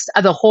affects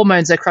other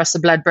hormones that cross the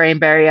blood-brain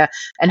barrier,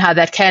 and how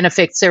that can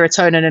affect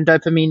serotonin and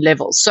dopamine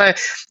levels. So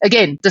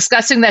again,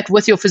 discussing that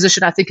with your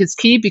physician, I think is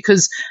key,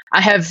 because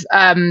I have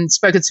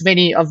spoken to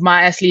many of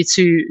my athletes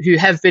who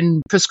have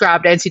been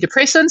prescribed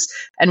antidepressants,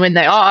 and when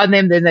they are on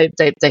them, then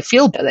they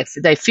feel better.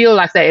 They feel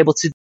like they're able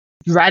to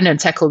run and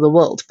tackle the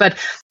world. But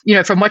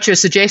from what you're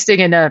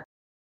suggesting on a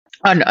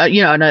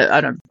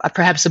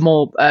perhaps a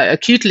more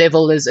acute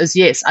level is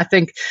yes. I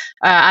think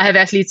I have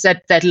athletes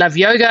that love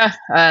yoga,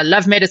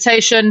 love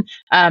meditation.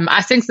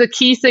 I think the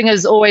key thing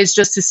is always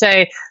just to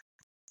say,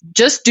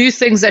 just do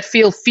things that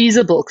feel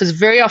feasible, because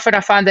very often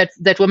I find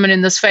that women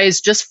in this phase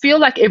just feel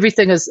like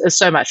everything is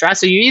so much, right?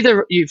 So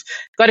you've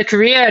got a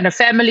career and a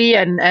family,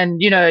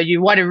 and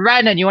you want to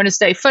run and you want to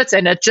stay fit,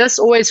 and it just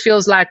always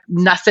feels like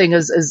nothing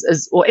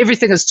is or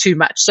everything is too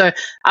much. So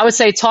I would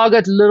say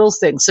target little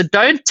things. So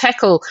don't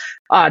tackle,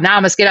 now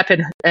I must get up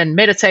and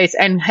meditate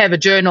and have a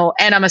journal,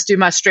 and I must do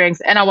my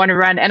strength, and I want to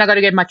run, and I got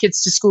to get my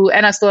kids to school,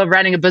 and I still have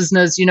running a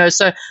business,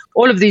 so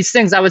all of these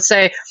things, I would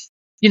say,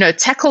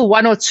 tackle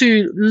 1 or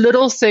 2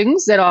 little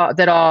things that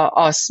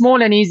are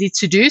small and easy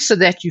to do, so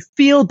that you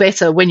feel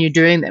better when you're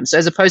doing them. So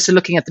as opposed to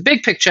looking at the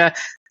big picture,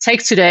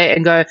 take today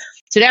and go,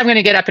 today I'm going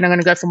to get up and I'm going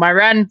to go for my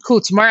run.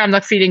 Cool. Tomorrow I'm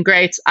not feeling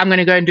great. I'm going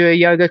to go and do a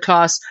yoga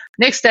class.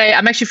 Next day,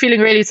 I'm actually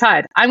feeling really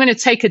tired. I'm going to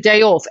take a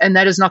day off, and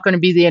that is not going to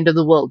be the end of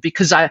the world,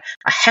 because I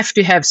have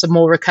to have some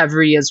more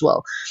recovery as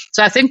well.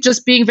 So I think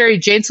just being very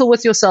gentle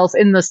with yourself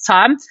in this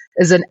time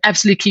is an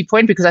absolute key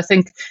point, because I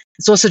think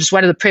it's also just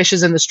one of the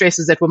pressures and the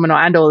stresses that women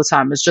are under all the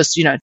time. It's just,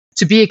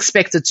 to be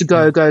expected to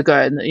go.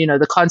 And,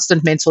 the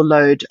constant mental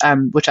load,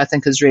 which I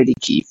think is really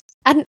key.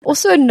 And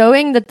also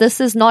knowing that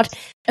this is not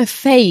a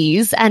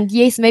phase, and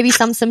yes, maybe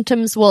some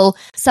symptoms will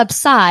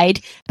subside,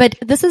 but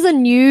this is a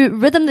new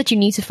rhythm that you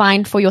need to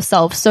find for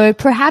yourself. So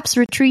perhaps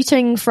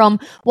retreating from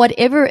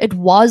whatever it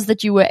was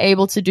that you were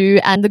able to do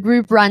and the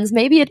group runs,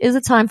 maybe it is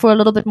a time for a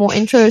little bit more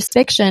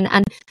introspection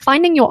and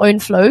finding your own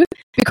flow,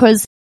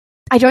 because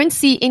I don't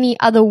see any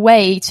other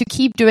way to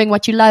keep doing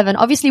what you love. And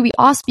obviously we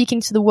are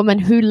speaking to the woman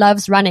who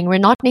loves running. We're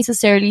not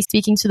necessarily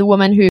speaking to the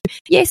woman who,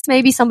 yes,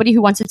 maybe somebody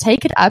who wants to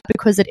take it up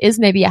because it is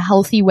maybe a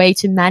healthy way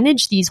to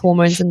manage these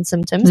hormones and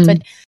symptoms.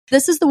 But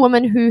this is the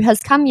woman who has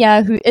come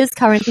here, who is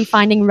currently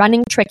finding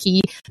running tricky,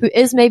 who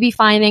is maybe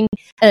finding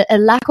a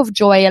lack of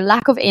joy, a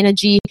lack of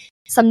energy,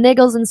 some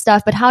niggles and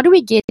stuff. But how do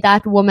we get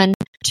that woman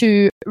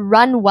to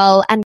run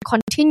well and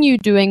continue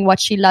doing what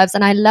she loves?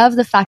 And I love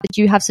the fact that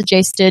you have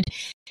suggested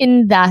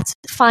in that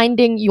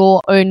finding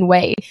your own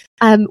way.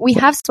 We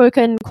have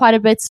spoken quite a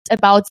bit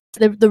about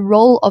the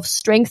role of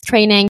strength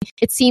training.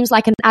 It seems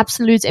like an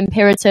absolute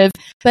imperative,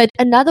 but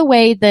another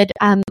way that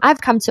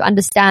I've come to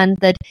understand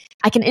that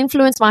I can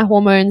influence my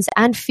hormones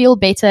and feel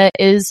better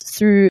is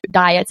through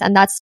diet. And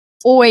that's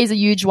always a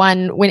huge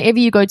one. Whenever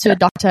you go to a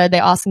doctor,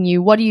 they're asking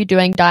you, what are you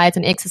doing diet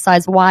and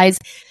exercise wise?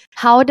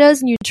 How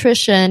does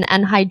nutrition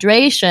and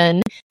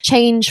hydration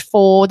change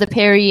for the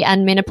peri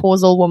and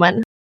menopausal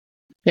woman?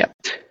 Yeah.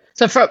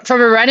 So from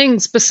a running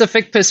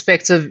specific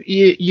perspective,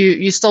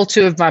 you stole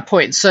two of my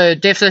points. So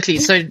definitely,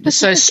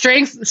 so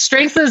strength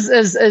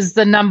is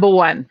the number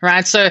one,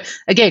 right? So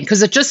again,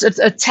 because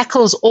it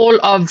tackles all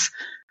of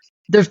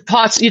the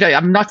parts.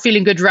 I'm not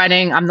feeling good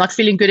running. I'm not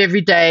feeling good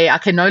every day. I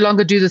can no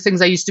longer do the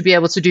things I used to be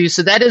able to do.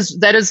 So that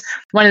is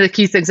one of the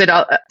key things that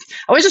I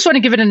always just want to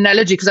give an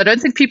analogy, because I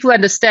don't think people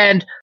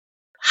understand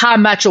how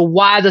much or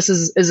why this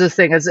is a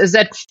thing is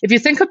that if you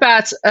think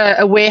about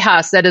a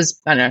warehouse that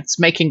is, I don't know, it's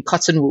making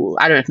cotton wool.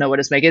 I don't know what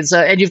it's making. So,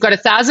 and you've got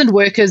 1,000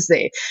 workers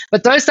there,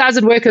 but those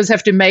 1,000 workers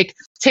have to make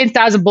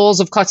 10,000 balls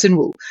of cotton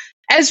wool.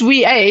 As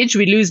we age,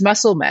 we lose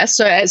muscle mass.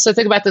 So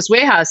think about this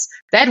warehouse.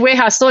 That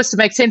warehouse still has to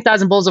make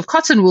 10,000 balls of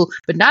cotton wool,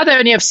 but now they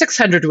only have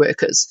 600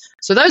 workers.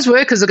 So those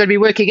workers are going to be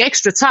working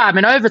extra time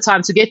and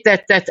overtime to get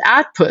that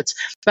output,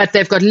 but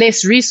they've got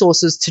less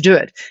resources to do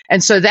it.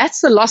 And so that's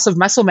the loss of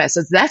muscle mass.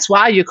 That's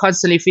why you're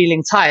constantly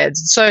feeling tired.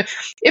 So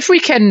if we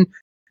can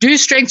do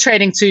strength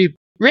training to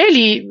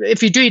really,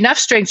 if you do enough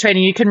strength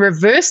training, you can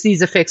reverse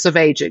these effects of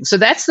aging. So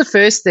that's the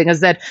first thing,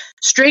 is that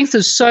strength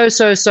is so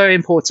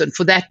important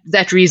for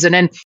that reason.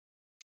 And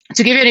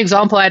to give you an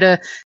example, I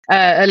had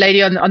a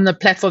lady on the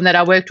platform that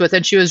I worked with,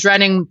 and she was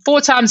running 4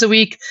 times a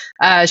week.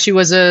 She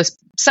was a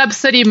sub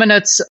 28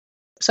 minute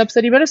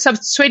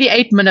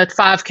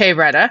 5K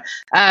runner.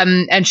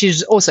 And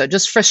she's also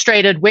just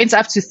frustrated, went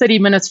up to 30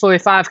 minutes for her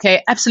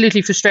 5K,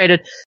 absolutely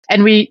frustrated.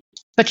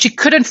 But she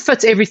couldn't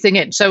fit everything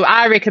in. So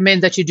I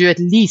recommend that you do at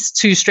least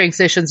 2 strength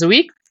sessions a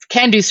week.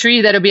 Can do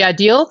 3, that'll be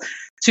ideal.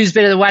 2 is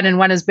better than 1 and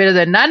 1 is better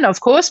than none,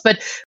 of course.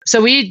 But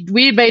so we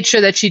made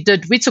sure that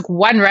we took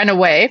 1 run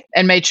away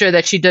and made sure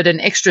that she did an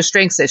extra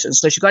strength session.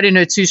 So she got in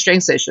her 2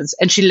 strength sessions,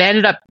 and she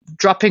landed up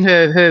dropping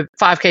her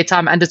 5K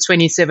time under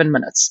 27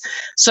 minutes.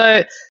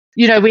 So,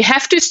 we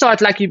have to start,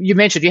 like you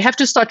mentioned, you have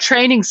to start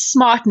training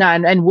smart now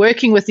and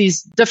working with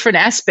these different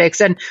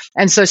aspects. And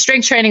so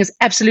strength training is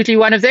absolutely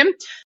one of them.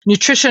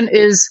 Nutrition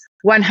is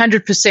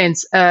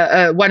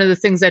 100% one of the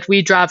things that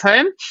we drive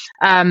home.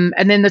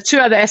 And then the 2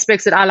 other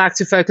aspects that I like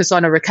to focus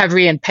on are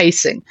recovery and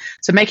pacing.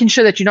 So making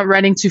sure that you're not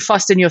running too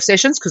fast in your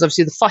sessions, because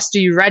obviously the faster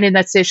you run in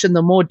that session,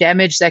 the more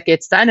damage that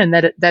gets done, and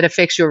that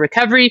affects your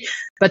recovery.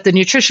 But the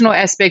nutritional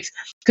aspect,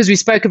 because we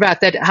spoke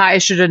about that high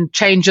estrogen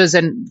changes,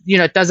 and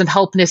it doesn't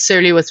help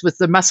necessarily with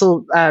the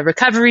muscle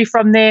recovery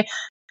from there.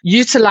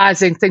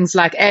 Utilizing things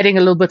like adding a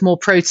little bit more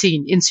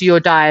protein into your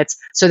diet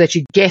so that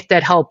you get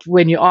that help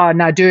when you are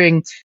now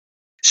doing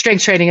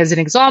strength training, as an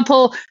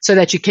example, so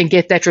that you can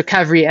get that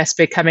recovery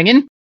aspect coming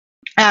in.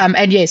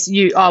 And yes,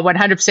 you are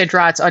 100%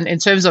 right in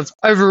terms of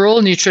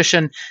overall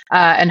nutrition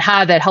and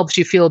how that helps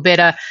you feel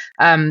better.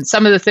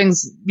 Some of the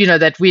things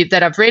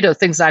that I've read are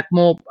things like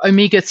more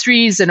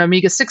omega-3s and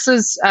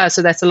omega-6s.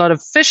 So that's a lot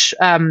of fish,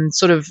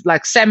 sort of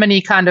like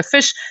salmon-y kind of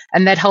fish,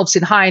 and that helps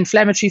in high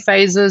inflammatory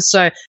phases.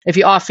 So if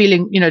you are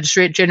feeling just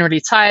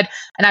generally tired,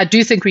 and I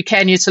do think we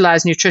can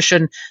utilize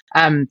nutrition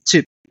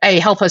to A,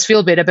 help us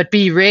feel better, but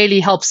B, really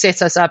help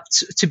set us up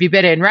to be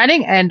better in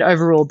running and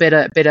overall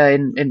better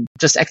in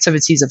just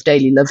activities of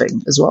daily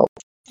living as well.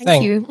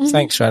 Thank you.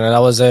 Thanks, Shona. That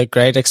was a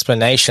great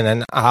explanation.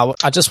 And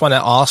I just want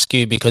to ask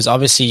you, because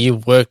obviously you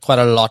work quite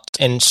a lot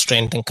in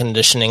strength and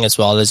conditioning, as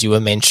well as you were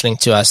mentioning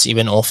to us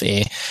even off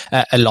air,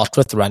 a lot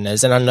with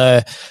runners. And I know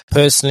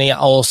personally I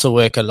also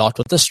work a lot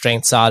with the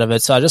strength side of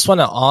it. So I just want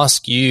to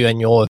ask you and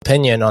your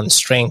opinion on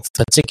strength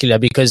particular,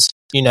 because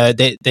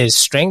there's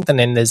strength, and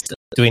then there's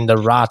doing the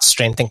right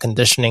strength and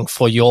conditioning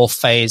for your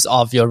phase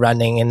of your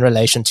running in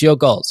relation to your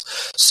goals.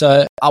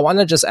 So I want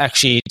to just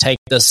actually take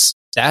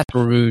that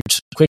route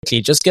quickly.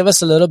 Just give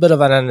us a little bit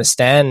of an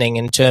understanding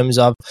in terms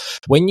of,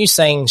 when you're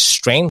saying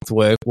strength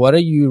work, what are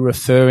you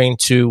referring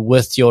to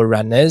with your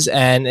runners,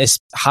 and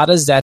how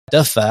does that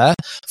differ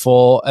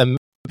for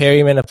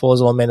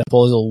perimenopausal or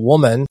menopausal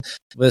woman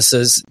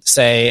versus,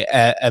 say,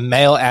 a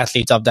male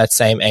athlete of that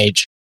same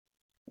age?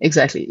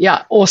 Exactly.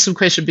 Yeah. Awesome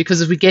question,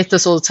 because we get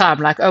this all the time.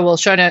 Like, oh, well,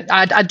 Shona,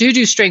 I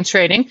do strength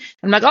training.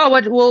 I'm like, oh,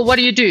 what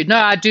do you do? No,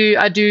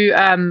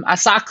 I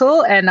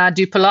cycle and I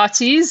do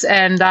Pilates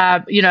and,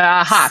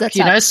 I hike,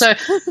 Sit-ups. so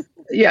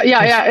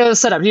it was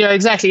sit up,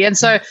 exactly. And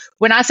so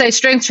when I say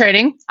strength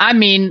training, I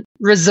mean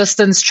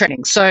resistance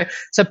training. So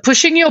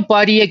pushing your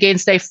body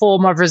against a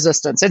form of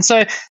resistance. And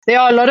so there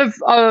are a lot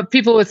of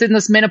people within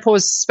this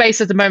menopause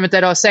space at the moment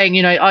that are saying,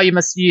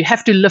 you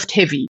have to lift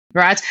heavy,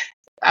 right?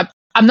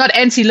 I'm not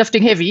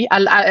anti-lifting heavy.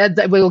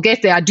 We'll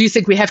get there. I do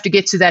think we have to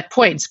get to that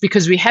point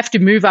because we have to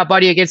move our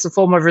body against a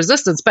form of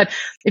resistance. But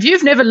if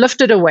you've never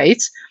lifted a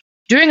weight,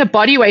 doing a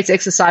body weight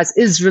exercise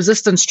is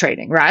resistance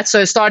training, right?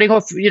 So starting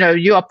off,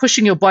 you are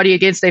pushing your body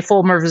against a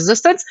form of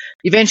resistance.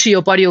 Eventually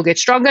your body will get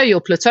stronger,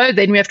 you'll plateau.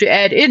 Then we have to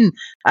add in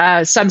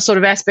some sort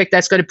of aspect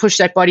that's going to push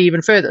that body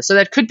even further. So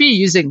that could be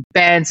using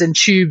bands and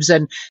tubes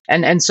and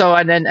so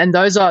on. And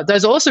those are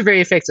also very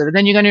effective. And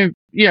then you're going to,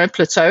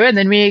 plateau. And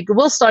then we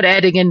will start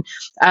adding in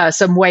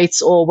some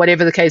weights or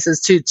whatever the case is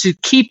to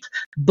keep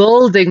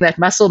building that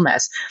muscle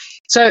mass.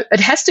 So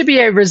it has to be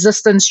a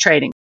resistance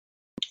training.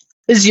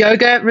 Is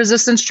yoga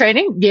resistance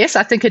training? Yes,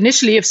 I think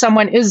initially if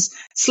someone is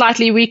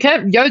slightly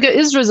weaker, yoga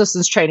is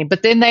resistance training,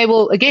 but then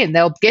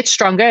they'll get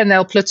stronger and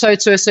they'll plateau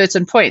to a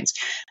certain point.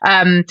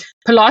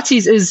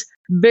 Pilates is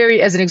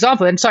as an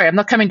example, and sorry, I'm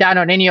not coming down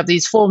on any of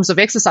these forms of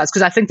exercise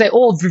because I think they're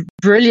all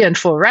brilliant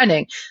for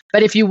running.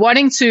 But if you're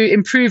wanting to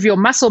improve your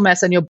muscle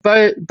mass and your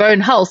bone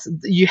health,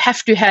 you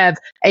have to have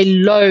a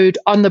load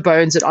on the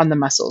bones and on the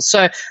muscles.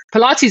 So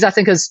Pilates, I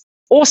think, is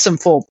awesome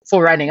for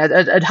running.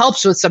 It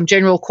helps with some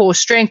general core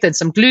strength and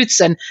some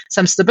glutes and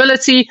some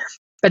stability.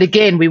 But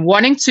again, we're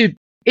wanting to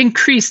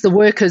increase the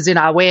workers in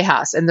our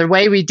warehouse. And the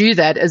way we do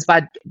that is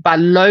by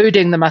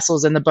loading the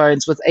muscles and the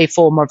bones with a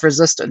form of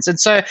resistance.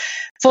 And so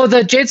for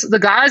the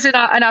guys in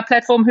our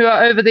platform who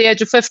are over the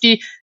age of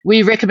 50,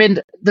 we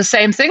recommend the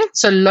same thing.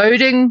 So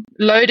loading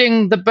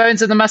the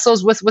bones and the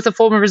muscles with a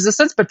form of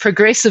resistance, but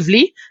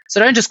progressively.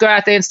 So don't just go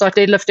out there and start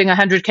deadlifting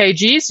 100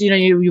 kgs.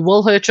 You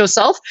will hurt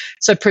yourself.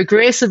 So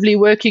progressively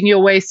working your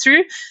way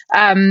through.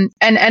 And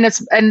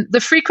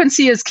the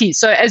frequency is key.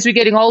 So as we're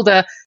getting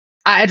older,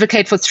 I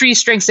advocate for 3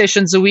 strength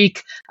sessions a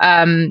week.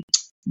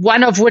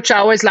 One of which I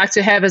always like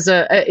to have is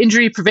a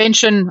injury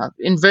prevention,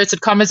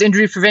 inverted commas,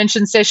 injury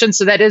prevention session.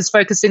 So that is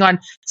focusing on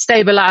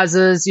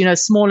stabilizers,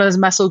 smaller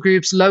muscle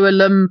groups, lower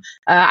limb.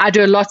 I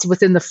do a lot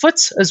within the foot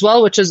as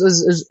well, which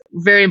is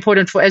very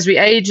important for as we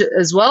age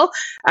as well.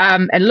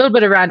 And a little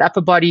bit around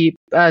upper body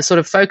sort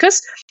of focus.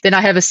 Then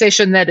I have a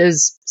session that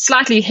is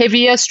slightly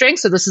heavier strength.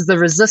 So this is the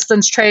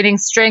resistance training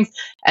strength.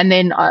 And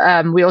then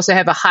we also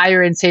have a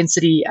higher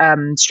intensity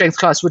strength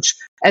class, which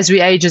as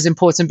we age is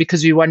important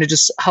because we want to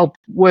just help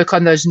work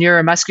on those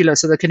neuromuscular,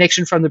 so the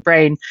connection from the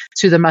brain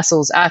to the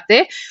muscles out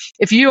there.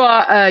 If you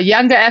are a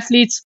younger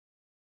athlete,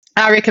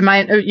 I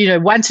recommend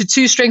 1 to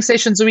 2 strength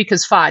sessions a week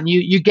is fine.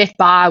 You get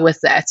by with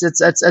that.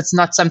 It's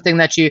not something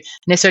that you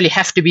necessarily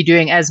have to be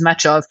doing as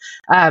much of.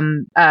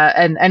 And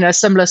a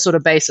similar sort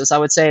of basis, I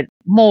would say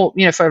more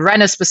for a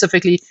runner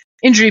specifically,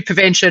 injury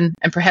prevention,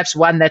 and perhaps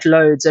one that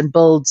loads and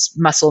builds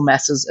muscle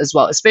masses as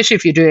well, especially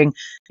if you're doing,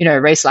 a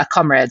race like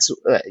Comrades,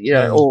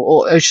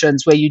 or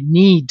Oceans, where you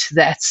need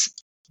that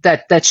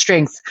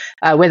strength,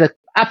 where the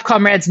up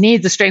Comrades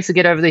need the strength to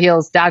get over the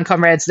hills, down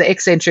Comrades, the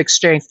eccentric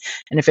strength.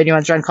 And if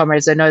anyone's run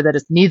Comrades, they know that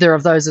neither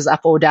of those is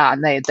up or down.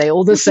 They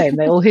all the same.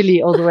 They all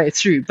hilly all the way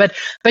through. But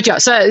yeah,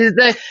 so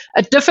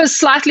it differs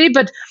slightly,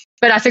 but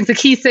I think the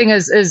key thing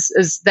is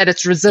that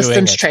it's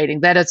resistance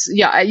training, that it's,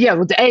 doing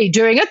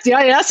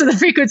it. So the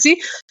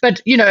frequency,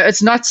 but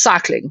it's not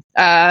cycling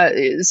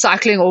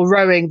or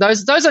rowing.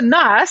 Those are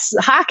nice.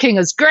 Hiking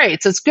is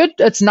great. It's good.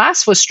 It's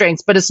nice for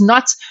strength, but it's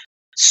not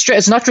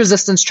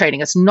resistance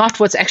training. It's not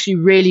what's actually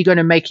really going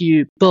to make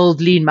you build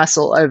lean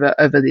muscle over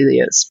the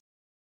years.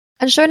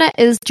 And Shona,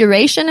 is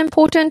duration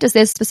important? Is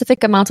there a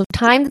specific amount of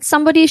time that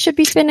somebody should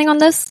be spending on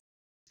this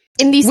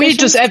in these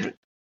sessions?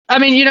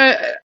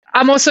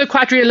 I'm also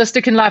quite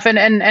realistic in life, and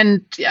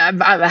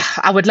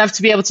I would love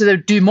to be able to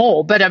do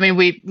more. But I mean,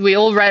 we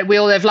all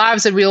have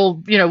lives, and we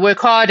all work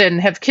hard and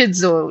have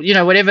kids, or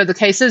whatever the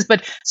case is.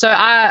 But so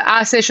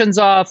our sessions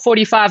are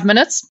 45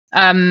 minutes,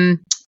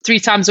 3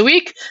 times a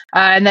week,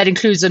 and that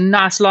includes a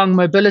nice long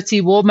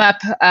mobility warm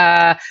up.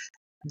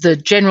 The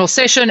general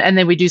session, and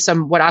then we do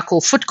some what I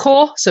call foot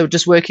core, so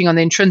just working on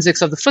the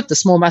intrinsics of the foot, the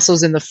small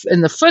muscles in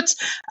the foot,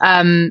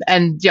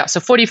 so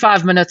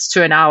 45 minutes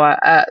to an hour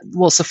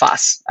will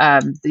suffice.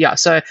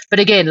 But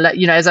again,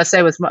 as I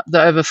say with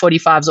the over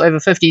 45s or over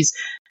 50s,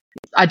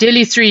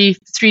 ideally three's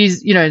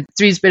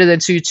better than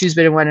 2, 2's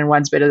better than 1, and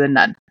 1's better than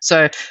none.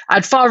 So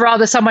I'd far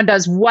rather someone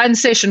does 1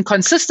 session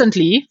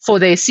consistently for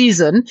their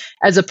season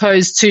as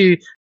opposed to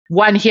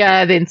 1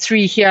 here, then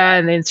 3 here,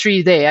 and then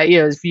 3 there.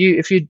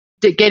 If you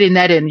getting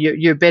that in,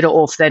 you're better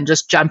off than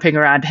just jumping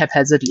around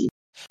haphazardly.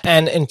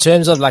 And in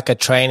terms of like a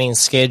training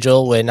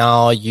schedule, where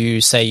now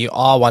you say you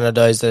are one of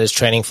those that is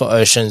training for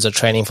Oceans or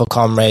training for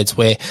Comrades,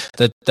 where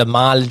the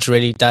mileage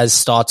really does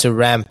start to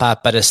ramp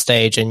up at a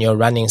stage in your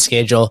running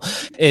schedule,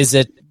 is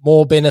it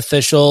more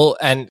beneficial,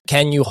 and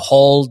can you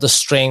hold the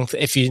strength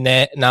if you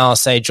now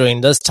say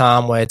during this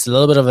time where it's a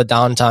little bit of a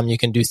downtime, you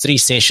can do 3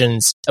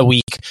 sessions a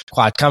week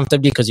quite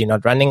comfortably because you're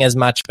not running as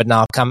much, but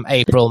now come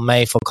April,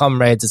 May for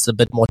Comrades, it's a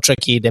bit more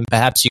tricky, then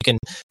perhaps you can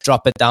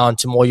drop it down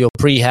to more your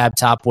prehab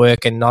type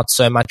work and not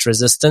so much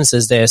resistance.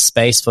 Is there a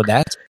space for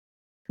that?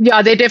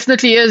 Yeah, there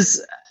definitely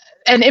is.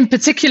 And in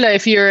particular,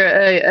 if you're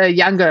a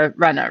younger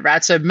runner,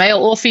 right? So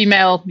male or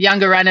female,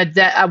 younger runner,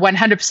 that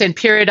 100%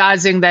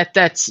 periodizing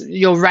that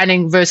your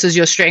running versus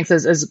your strength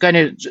is going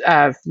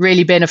to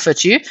really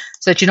benefit you,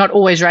 so that you're not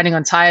always running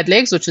on tired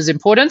legs, which is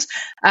important.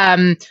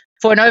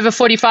 For an over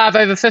 45,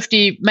 over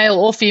 50 male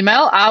or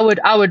female, I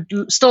would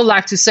still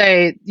like to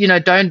say,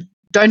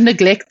 don't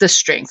neglect the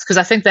strength, because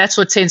I think that's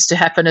what tends to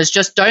happen is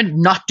just don't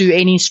not do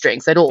any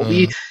strength at all.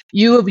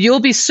 You'll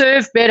be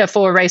served better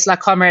for a race like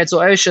Comrades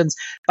or Oceans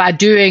by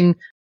doing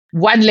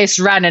one less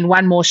run and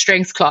one more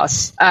strength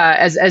class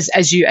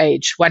as you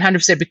age,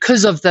 100%,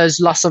 because of those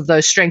loss of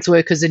those strength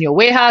workers in your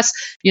warehouse.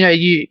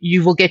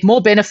 You will get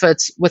more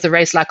benefits with a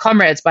race like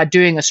Comrades by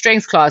doing a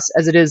strength class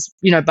as it is,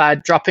 by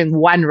dropping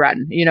one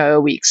run,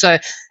 a week. So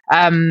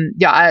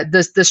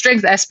the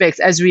strength aspect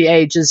as we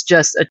age is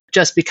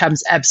just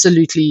becomes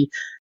absolutely,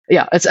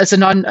 it's a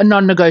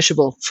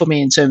non-negotiable for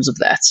me in terms of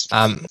that.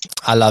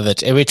 I love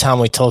it. Every time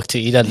we talk to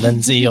either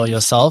Lindsay or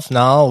yourself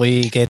now,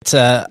 we get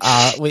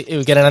we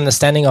get an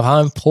understanding of how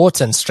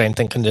important strength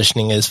and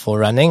conditioning is for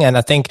running. And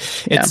I think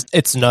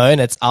it's known,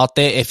 it's out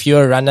there. If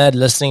you're a runner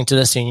listening to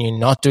this and you're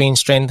not doing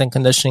strength and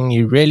conditioning,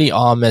 you really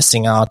are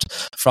missing out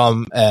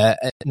from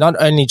not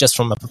only just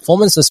from a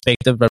performance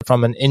perspective, but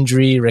from an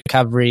injury,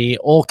 recovery,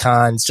 all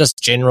kinds,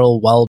 just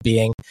general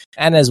well-being,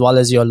 and as well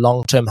as your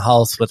long-term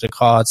health with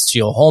regards to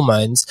your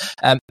hormones.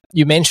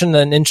 You mentioned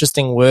an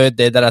interesting word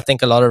there that I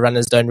think a lot of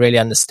runners don't really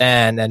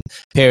understand, and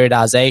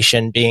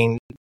periodization being,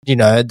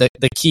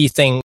 the key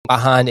thing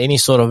behind any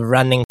sort of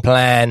running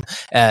plan,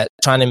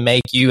 trying to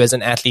make you as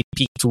an athlete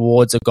peak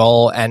towards a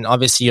goal, and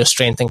obviously your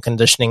strength and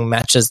conditioning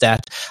matches that.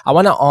 I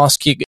want to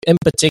ask you in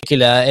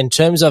particular, in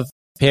terms of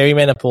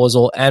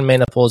perimenopausal and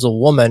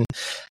menopausal women,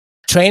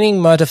 training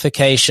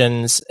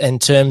modifications in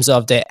terms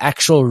of their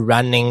actual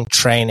running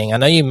training. I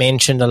know you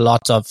mentioned a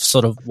lot of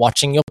sort of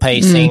watching your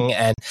pacing,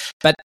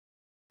 but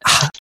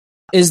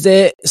is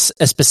there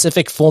a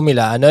specific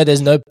formula? I know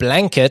there's no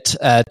blanket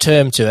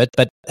term to it,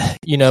 but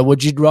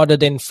would you rather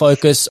then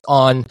focus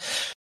on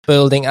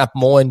building up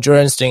more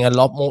endurance, doing a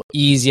lot more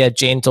easier,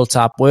 gentle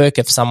type work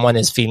if someone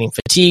is feeling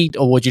fatigued,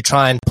 or would you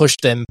try and push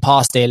them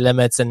past their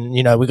limits and,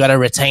 we got to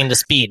retain the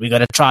speed, we got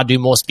to try to do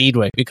more speed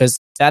work, because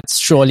that's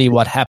surely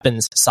what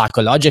happens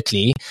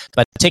psychologically,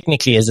 but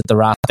technically, is it the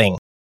right thing?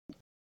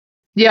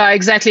 Yeah,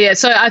 exactly.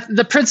 So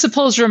the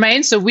principles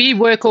remain. So we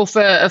work off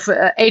a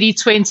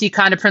 80-20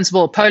 kind of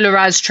principle,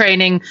 polarized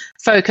training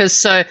focus.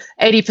 So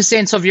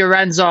 80% of your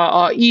runs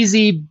are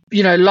easy,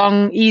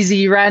 long,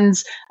 easy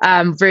runs,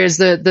 whereas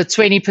the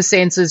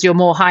 20% is your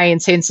more high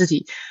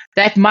intensity.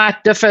 That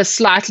might differ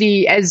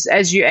slightly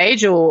as you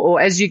age or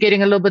as you're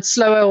getting a little bit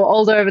slower or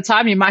older over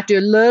time. You might do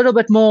a little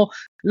bit more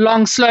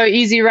long, slow,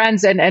 easy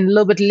runs and a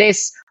little bit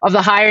less of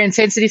the higher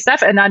intensity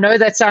stuff. And I know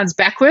that sounds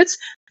backwards,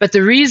 but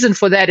the reason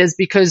for that is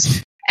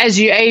because as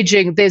you're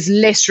aging, there's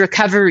less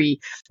recovery,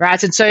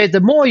 right? And so the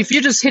more, if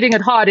you're just hitting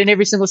it hard in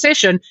every single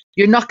session,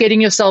 you're not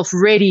getting yourself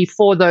ready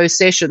for those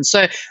sessions.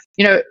 So,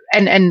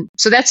 and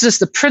so that's just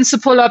the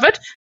principle of it.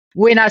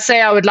 When I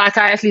say I would like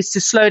our athletes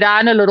to slow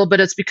down a little bit,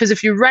 it's because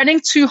if you're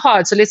running too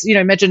hard, so let's,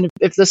 imagine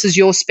if this is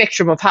your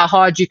spectrum of how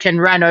hard you can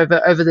run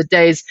over the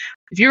days.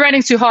 If you're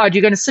running too hard,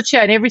 you're going to sit here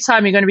and every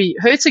time you're going to be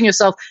hurting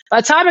yourself. By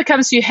the time it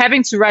comes to you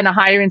having to run a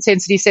higher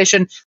intensity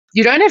session,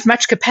 you don't have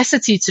much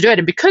capacity to do it.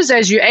 And because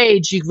as you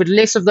age, you with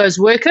less of those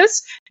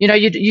workers,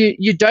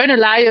 you don't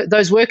allow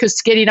those workers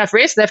to get enough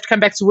rest. They have to come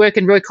back to work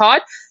and work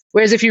hard.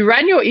 Whereas if you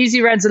run your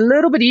easy runs a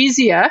little bit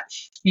easier,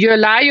 you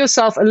allow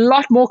yourself a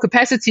lot more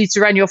capacity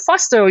to run your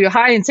faster or your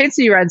high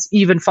intensity runs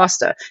even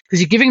faster, because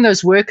you're giving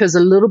those workers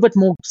a little bit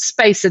more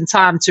space and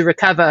time to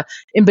recover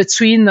in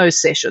between those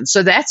sessions.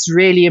 So that's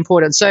really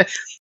important. So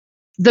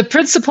the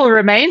principle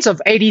remains of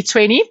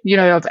 80-20,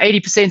 of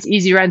 80%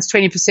 easy runs,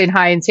 20%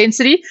 high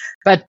intensity.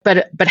 But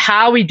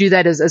how we do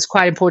that is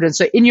quite important.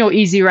 So in your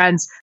easy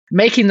runs,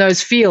 making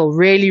those feel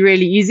really,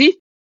 really easy.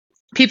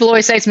 People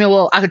always say to me,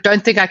 well, I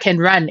don't think I can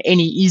run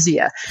any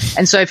easier.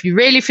 And so if you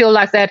really feel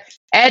like that,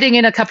 adding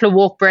in a couple of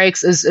walk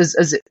breaks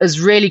is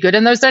really good.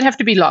 And those don't have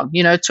to be long,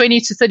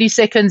 20 to 30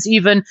 seconds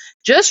even.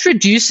 Just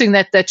reducing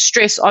that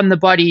stress on the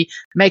body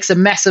makes a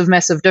massive,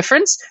 massive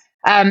difference.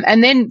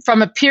 And then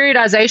from a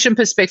periodization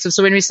perspective,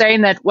 so when we're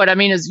saying that, what I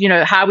mean is,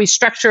 how we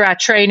structure our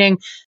training,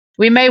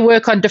 we may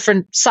work on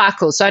different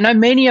cycles. So I know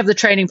many of the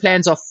training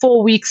plans are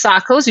 4-week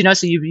cycles,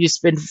 so you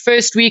spend the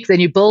first week, then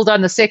you build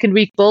on the second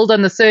week, build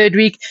on the third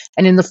week,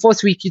 and in the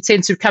fourth week, you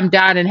tend to come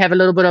down and have a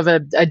little bit of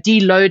a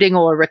deloading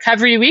or a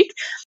recovery week.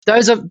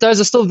 Those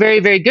are still very,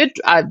 very good.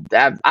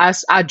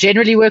 I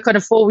generally work on a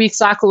 4-week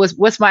cycle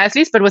with my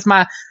athletes, but with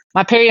my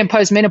peri and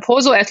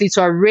postmenopausal athletes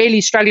who are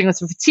really struggling with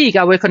fatigue,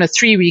 I work on a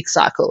 3-week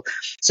cycle.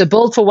 So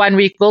build for 1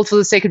 week, build for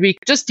the second week,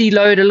 just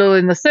deload a little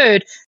in the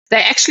third. They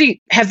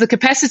actually have the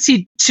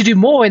capacity to do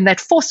more in that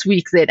fourth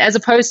week then, as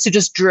opposed to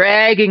just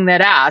dragging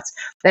that out.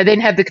 They then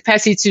have the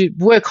capacity to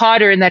work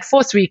harder in that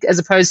fourth week, as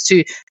opposed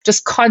to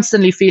just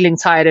constantly feeling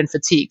tired and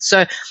fatigued.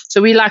 So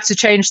we like to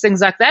change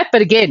things like that.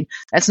 But again,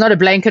 that's not a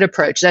blanket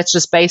approach. That's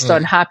just based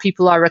on how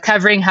people are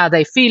recovering, how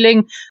they're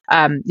feeling,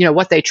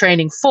 what they're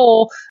training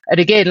for. And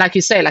again, like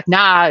you say, like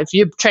now, if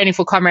you're training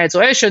for Comrades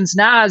or Oceans,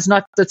 now is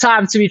not the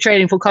time to be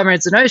training for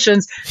Comrades and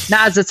Oceans.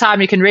 Now is the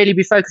time you can really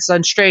be focused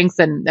on strength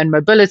and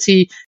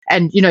mobility.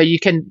 And,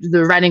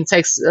 the running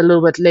takes a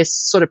little bit less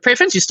sort of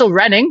preference. You're still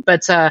running,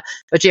 but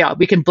yeah,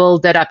 we can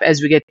build that up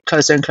as we get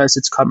closer and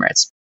closer to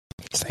Comrades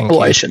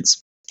or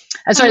Oceans.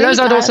 And sorry, those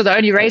aren't also the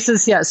only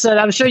races here. So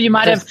I'm sure you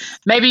might have,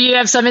 maybe you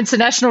have some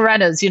international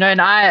runners, and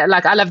I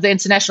love the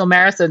international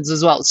marathons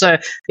as well. So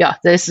yeah,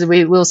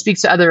 we'll speak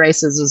to other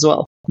races as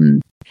well.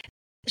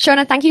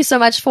 Shona, thank you so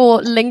much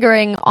for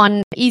lingering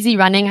on easy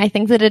running. I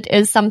think that it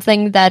is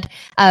something that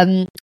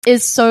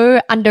is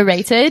so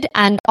underrated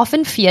and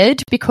often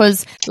feared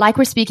because, like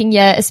we're speaking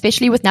here,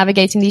 especially with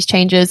navigating these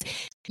changes,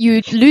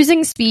 you're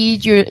losing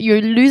speed,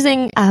 you're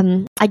losing,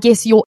 I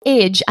guess, your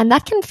edge, and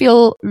that can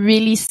feel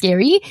really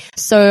scary.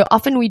 So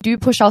often we do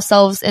push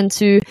ourselves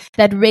into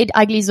that red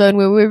ugly zone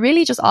where we're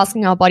really just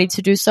asking our body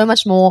to do so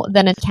much more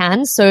than it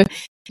can. So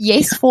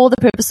yes, for the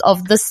purpose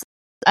of this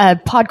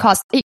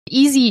podcast,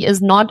 easy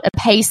is not a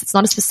pace. It's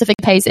not a specific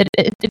pace. It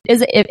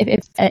is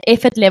an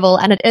effort level,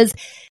 and it is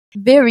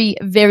very,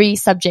 very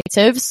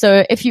subjective.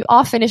 So if you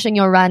are finishing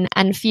your run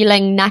and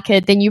feeling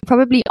knackered, then you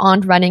probably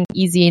aren't running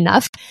easy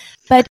enough.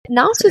 But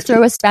now to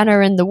throw a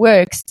spanner in the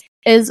works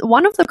is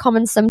one of the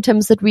common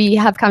symptoms that we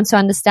have come to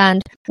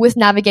understand with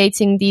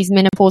navigating these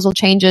menopausal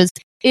changes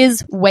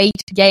is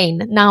weight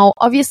gain. Now,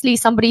 obviously,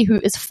 somebody who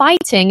is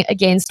fighting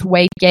against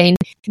weight gain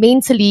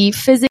mentally,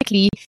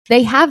 physically,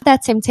 they have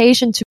that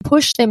temptation to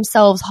push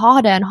themselves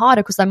harder and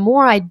harder because the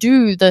more I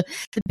do, the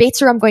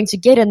better I'm going to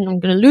get and I'm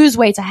going to lose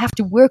weight. I have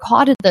to work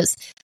hard at this.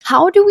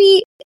 How do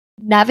we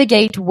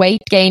navigate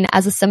weight gain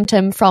as a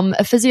symptom from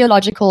a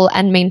physiological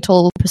and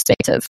mental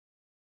perspective?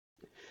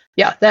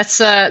 Yeah, that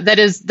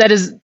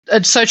is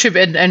so true.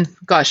 And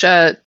gosh,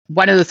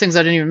 one of the things I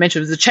didn't even mention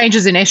was the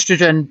changes in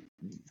estrogen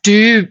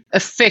do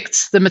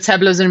affect the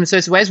metabolism in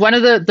certain ways. One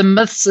of the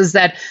myths is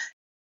that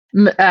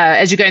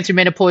as you're going through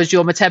menopause,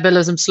 your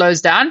metabolism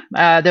slows down.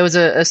 There was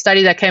a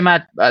study that came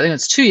out, I think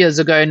it's 2 years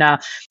ago now,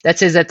 that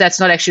says that that's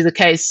not actually the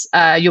case.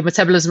 Your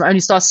metabolism only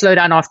starts to slow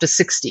down after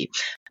 60.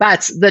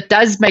 But that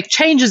does make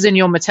changes in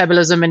your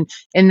metabolism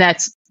in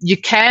that you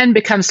can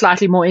become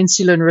slightly more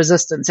insulin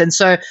resistant. And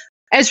so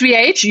as we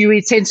age,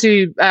 we tend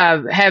to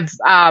have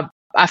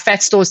our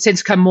fat stores tend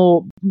to come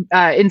more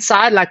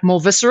inside, like more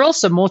visceral,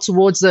 so more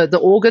towards the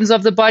organs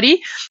of the body.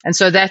 And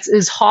so that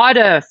is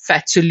harder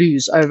fat to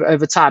lose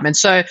over time. And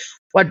so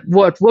what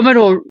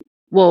women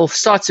will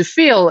start to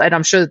feel, and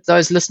I'm sure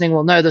those listening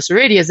will know this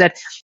already, is that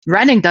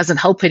running doesn't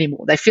help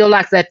anymore. They feel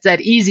like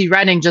that easy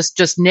running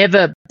just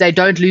never, they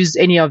don't lose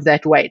any of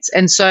that weight.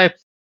 And so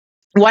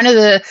one of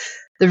the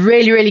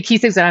really, really key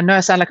things, and I know I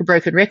sound like a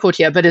broken record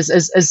here, but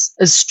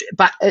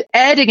by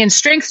adding in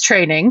strength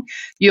training,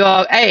 you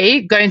are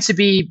going to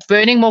be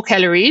burning more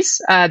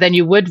calories than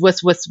you would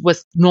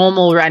with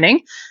normal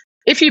running.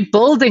 If you're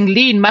building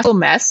lean muscle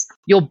mass,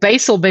 your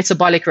basal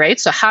metabolic rate,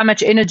 so how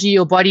much energy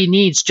your body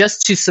needs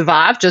just to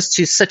survive, just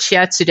to sit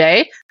here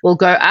today, will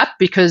go up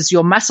because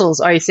your muscles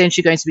are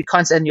essentially going to be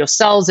constant, and your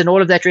cells and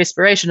all of that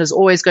respiration is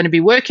always going to be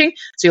working.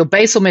 So your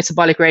basal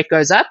metabolic rate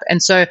goes up.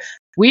 And so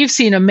we've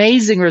seen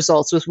amazing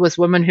results with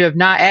women who have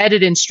now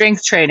added in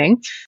strength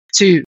training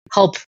to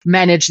help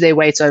manage their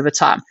weight over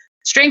time.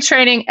 Strength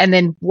training, and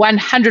then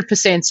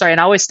 100%, and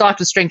I always start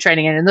with strength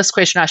training, and in this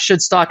question I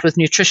should start with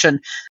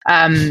nutrition,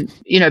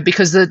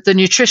 because the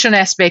nutrition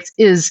aspect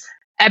is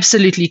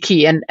absolutely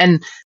key. And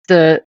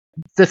the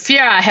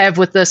fear I have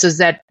with this is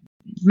that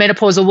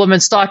menopausal women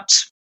start,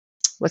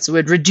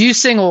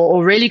 reducing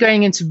or really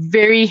going into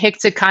very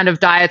hectic kind of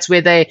diets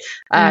where they,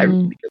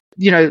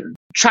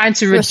 trying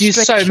to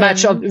reduce so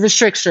much of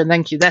restriction.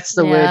 Thank you. That's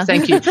the word.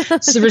 Thank you.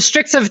 So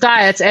restrictive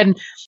diets,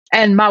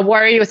 and my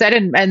worry with that,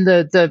 and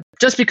the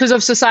just because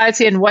of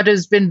society and what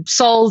has been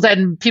sold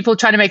and people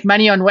trying to make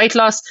money on weight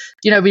loss,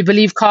 we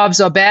believe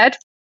carbs are bad.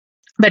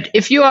 But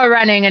if you are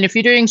running and if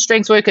you're doing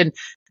strength work, and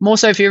more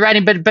so if you're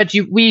running,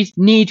 we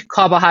need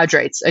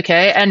carbohydrates,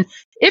 okay? And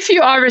if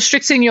you are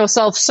restricting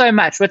yourself so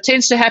much, what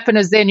tends to happen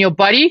is then your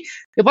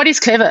body's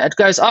clever. It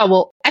goes, oh,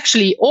 well,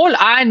 actually, all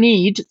I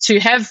need to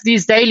have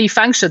these daily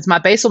functions, my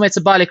basal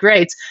metabolic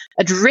rate,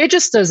 it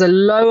registers a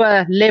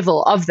lower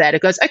level of that.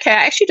 It goes, okay,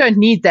 I actually don't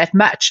need that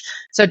much.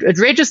 So it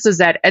registers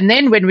that. And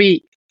then when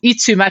we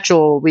eat too much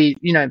or we,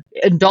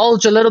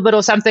 indulge a little bit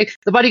or something,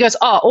 the body goes,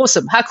 oh,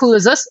 awesome. How cool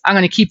is this? I'm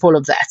going to keep all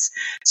of that.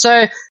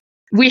 So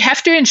we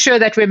have to ensure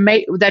that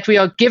we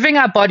are giving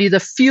our body the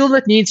fuel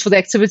it needs for the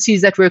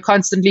activities that we're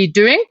constantly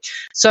doing.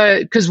 So,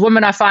 because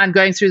women, I find,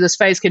 going through this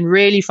phase can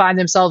really find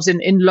themselves in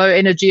low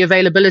energy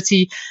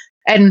availability.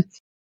 And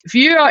if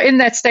you are in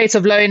that state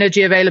of low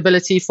energy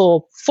availability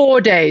for 4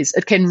 days,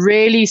 it can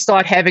really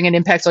start having an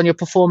impact on your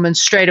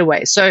performance straight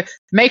away. So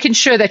making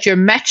sure that you're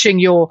matching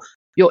your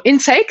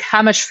intake,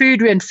 how much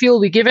food and fuel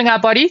we're giving our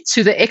body,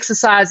 to the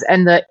exercise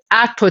and the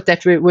output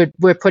that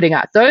we're putting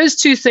out. Those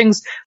two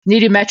things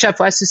need to match up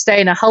for us to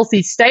stay in a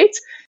healthy state.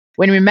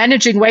 When we're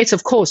managing weight,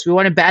 of course, we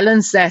want to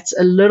balance that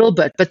a little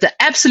bit, but the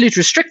absolute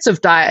restrictive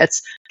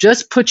diets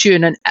just put you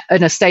in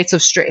a state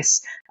of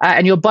stress.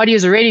 And your body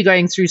is already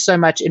going through so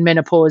much in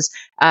menopause,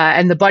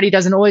 and the body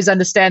doesn't always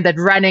understand that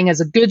running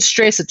is a good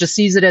stress. It just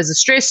sees it as a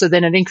stress, so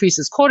then it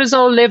increases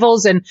cortisol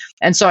levels and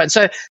so on.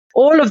 So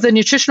all of the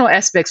nutritional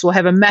aspects will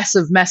have a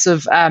massive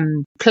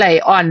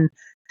play on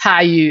how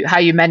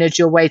you manage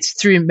your weight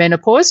through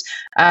menopause.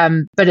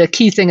 But a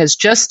key thing is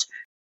just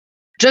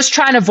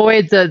try and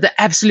avoid the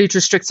absolute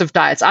restrictive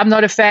diets. I'm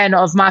not a fan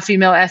of my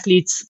female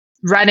athletes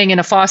running in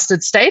a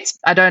fasted state.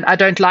 I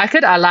don't like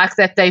it. I like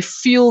that they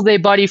fuel their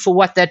body for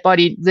what their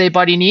body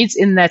needs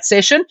in that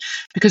session,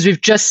 because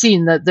we've just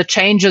seen the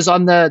changes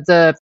on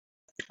the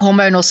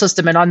hormonal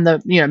system and on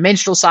the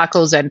menstrual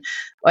cycles and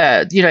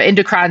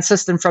endocrine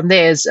system from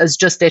there is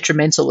just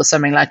detrimental with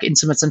something like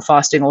intermittent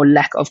fasting or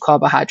lack of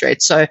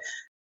carbohydrates. So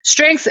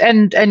strength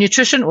and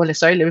nutrition, let me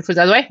put it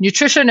the other way.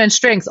 Nutrition and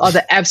strength are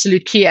the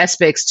absolute key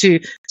aspects to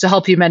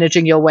help you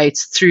managing your weight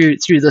through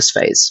this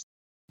phase.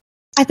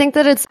 I think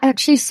that it's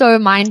actually so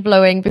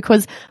mind-blowing,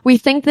 because we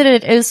think that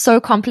it is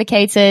so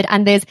complicated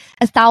and there's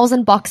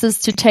 1,000 boxes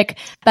to tick,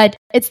 but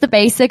it's the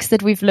basics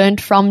that we've learned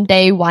from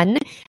day one.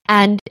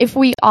 And if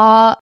we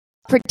are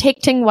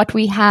protecting what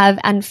we have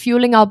and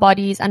fueling our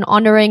bodies and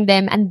honoring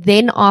them and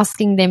then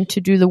asking them to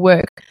do the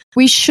work,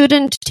 we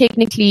shouldn't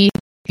technically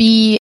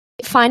be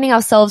finding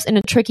ourselves in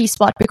a tricky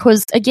spot,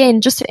 because, again,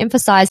 just to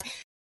emphasize,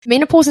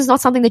 menopause is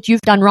not something that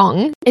you've done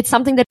wrong. It's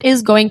something that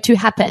is going to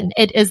happen.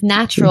 It is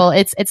natural.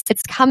 It's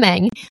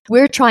coming.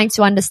 We're trying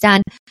to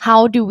understand,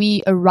 how do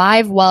we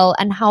arrive well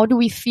and how do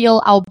we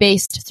feel our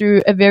best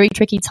through a very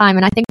tricky time.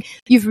 And I think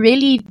you've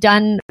really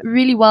done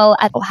really well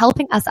at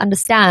helping us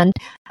understand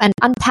and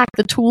unpack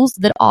the tools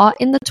that are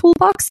in the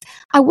toolbox.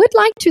 I would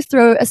like to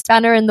throw a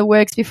spanner in the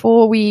works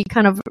before we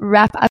kind of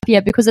wrap up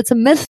here, because it's a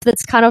myth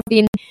that's kind of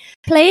been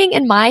playing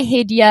in my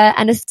head here,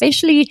 and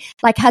especially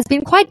has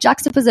been quite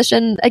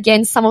juxtaposition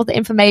against some of the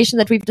information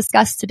that we've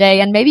discussed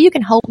today. And maybe you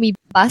can help me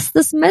bust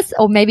this myth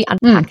or maybe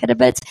unpack it a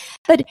bit.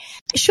 But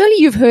surely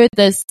you've heard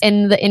this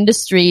in the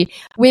industry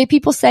where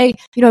people say,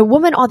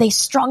 women are their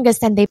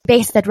strongest and their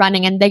best at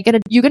running, and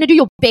you're gonna do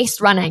your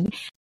best running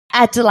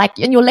at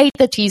in your late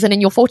 30s and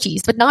in your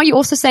 40s. But now you're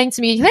also saying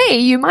to me, hey,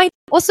 you might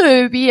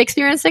also be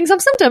experiencing some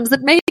symptoms that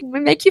may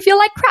make you feel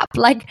like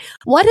crap.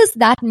 What is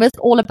that myth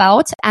all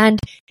about? And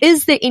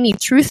is there any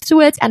truth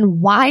to it? And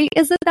why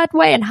is it that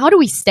way? And how do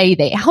we stay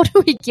there? How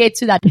do we get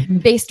to that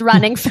best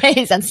running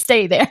phase and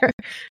stay there?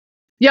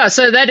 Yeah,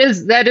 so that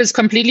is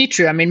completely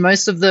true. I mean,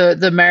 most of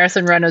the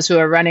marathon runners who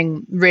are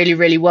running really,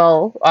 really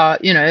well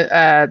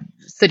are,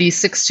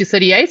 36 to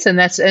 38, and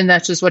that's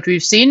just what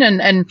we've seen.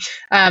 And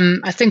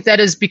I think that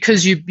is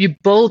because you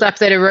build up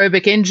that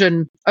aerobic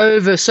engine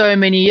over so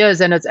many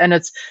years, and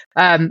it's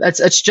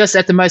just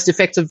at the most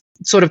effective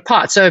sort of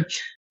part. So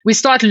we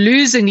start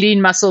losing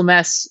lean muscle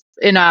mass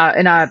in our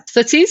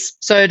 30s,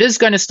 so it is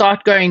going to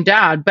start going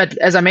down. But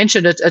as I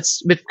mentioned, it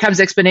becomes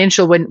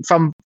exponential when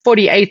from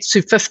 48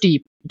 to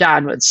 50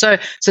 downwards. So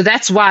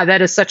that's why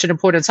that is such an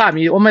important time.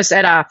 You're almost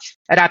at our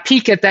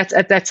peak at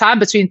that time,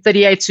 between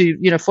 38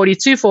 to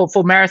 42 for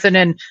marathon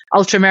and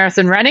ultra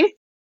marathon running.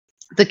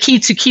 The key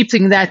to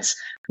keeping that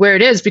where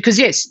it is, because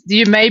yes,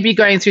 you may be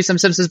going through some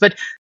symptoms, but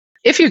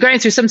if you're going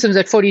through symptoms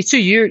at 42,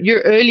 you're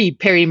early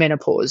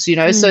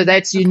perimenopause, so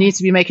that's, you need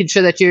to be making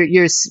sure that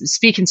you're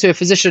speaking to a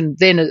physician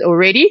then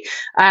already.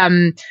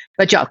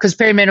 But yeah, because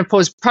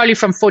perimenopause probably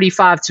from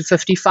 45 to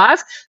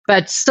 55,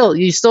 but still,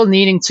 you're still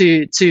needing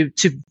to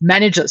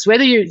manage this.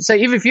 So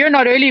even if you're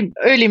not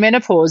early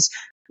menopause,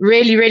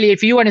 really,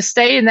 if you want to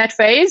stay in that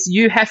phase,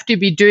 you have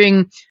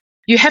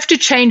to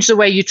change the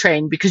way you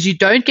train, because you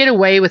don't get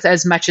away with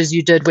as much as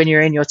you did when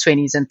you're in your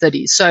 20s and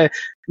 30s. So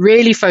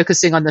really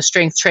focusing on the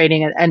strength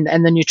training and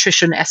the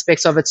nutrition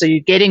aspects of it, so you're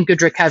getting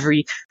good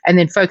recovery, and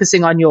then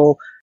focusing on your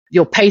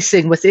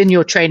pacing within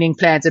your training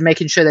plans and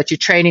making sure that you're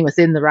training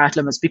within the right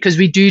limits, because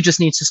we do just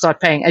need to start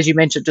paying, as you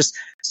mentioned, just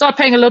start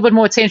paying a little bit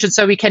more attention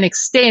so we can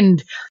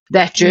extend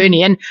that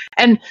journey.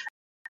 And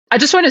I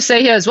just want to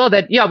say here as well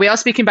that, yeah, we are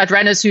speaking about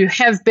runners who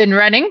have been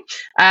running.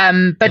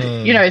 But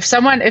if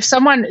someone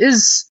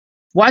is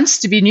wants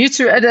to be new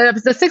to it.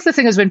 The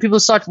thing is, when people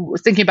start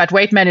thinking about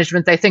weight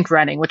management, they think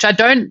running, which I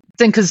don't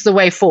think is the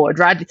way forward,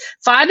 right?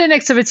 Find an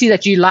activity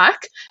that you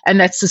like and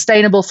that's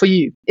sustainable for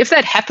you. If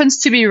that happens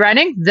to be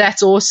running,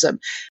 that's awesome.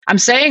 I'm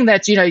saying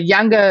that,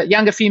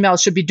 younger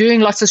females should be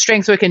doing lots of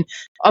strength work. And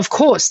of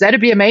course,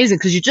 that'd be amazing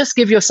because you just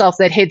give yourself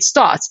that head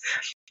start.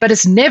 But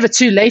it's never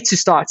too late to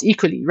start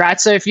equally, right?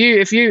 So if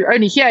you're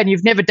only here and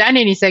you've never done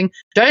anything,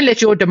 don't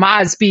let your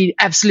demise be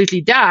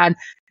absolutely down.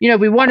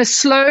 We want to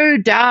slow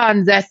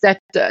down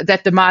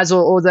that demise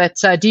or that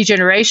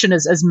degeneration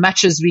as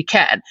much as we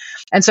can.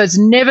 And so it's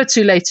never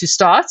too late to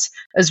start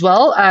as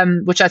well,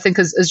 which I think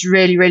is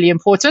really, really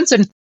important.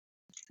 And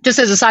just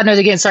as a side note,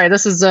 again, sorry,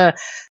 this is one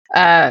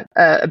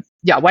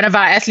of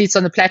our athletes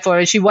on the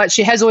platform.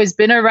 She has always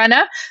been a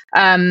runner.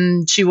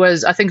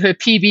 I think her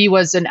PB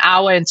was 1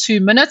 hour and 2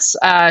 minutes.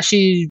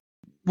 She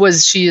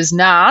is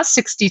now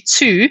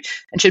 62,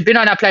 and she'd been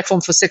on our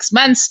platform for 6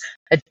 months,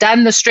 had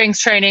done the strength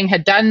training,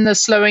 had done the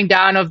slowing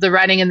down of the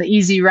running and the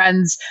easy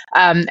runs,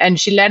 and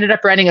she landed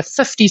up running a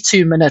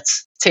 52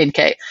 minutes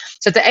 10K.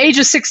 So at the age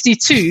of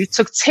 62,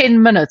 took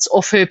 10 minutes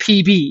off her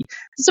PB.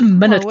 It's a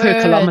minute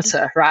per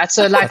kilometer, right?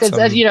 So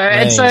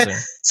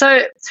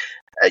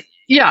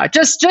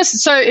just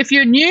so if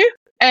you're new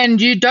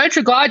and you don't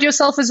regard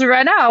yourself as a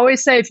runner, I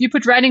always say if you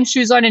put running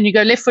shoes on and you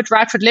go left foot,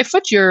 right foot, left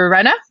foot, you're a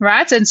runner,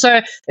 right? And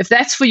so if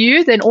that's for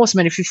you, then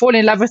awesome. And if you fall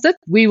in love with it,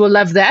 we will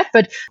love that.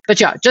 But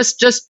yeah,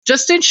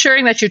 just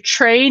ensuring that you're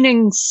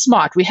training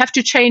smart. We have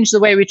to change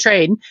the way we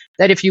train,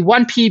 that if you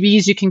want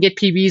PBs, you can get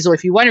PBs, or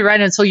if you want to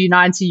run until you're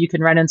 90, you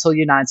can run until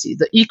you're 90.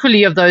 The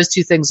equally of those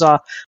two things are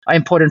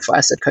important for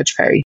us at Coach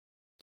Perry.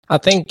 I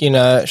think,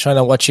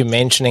 Shona, what you're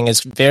mentioning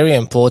is very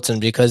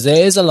important because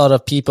there is a lot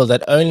of people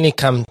that only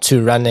come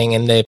to running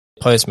in their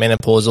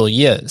postmenopausal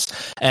years.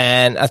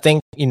 And I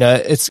think,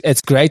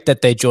 it's great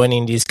that they're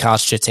joining these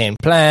Couch to 10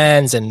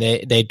 plans and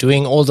they're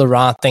doing all the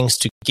right things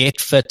to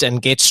get fit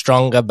and get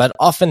stronger. But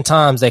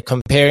oftentimes they're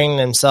comparing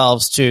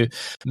themselves to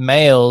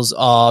males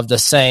of the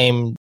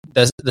same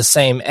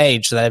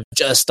age that have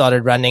just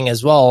started running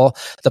as well.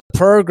 The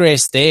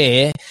progress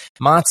there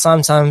might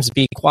sometimes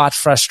be quite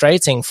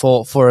frustrating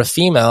for a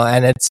female,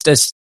 and it's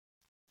just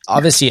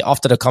obviously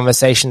after the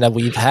conversation that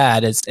we've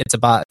had, it's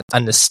about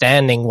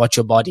understanding what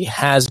your body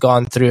has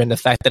gone through and the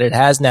fact that it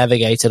has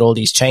navigated all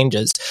these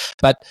changes.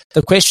 But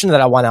the question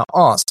that I want to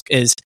ask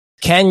is,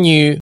 can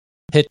you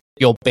hit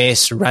your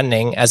best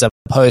running as a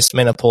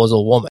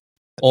postmenopausal woman,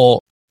 or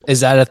is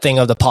that a thing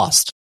of the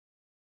past?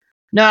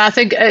 No, I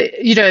think,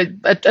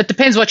 it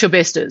depends what your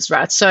best is,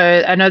 right? So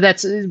I know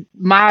that's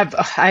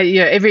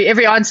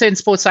every answer in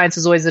sports science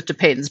is always it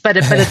depends, but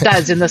it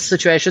does in this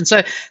situation.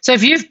 So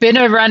if you've been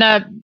a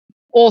runner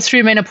all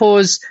through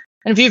menopause,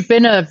 and if you've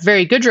been a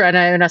very good runner,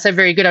 and I say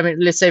very good, I mean,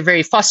 let's say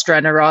very fast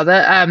runner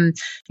rather,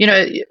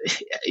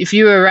 if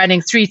you were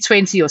running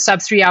 3:20 or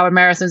sub 3 hour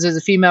marathons as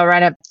a female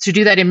runner, to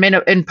do that in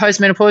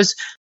postmenopause,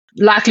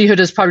 likelihood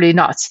is probably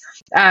not.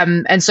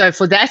 And so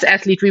for that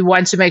athlete, we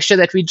want to make sure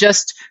that we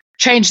just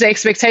change the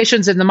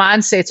expectations and the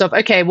mindset of,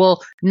 okay,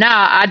 well,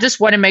 now I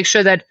just want to make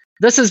sure that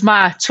this is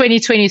my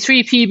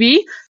 2023 PB.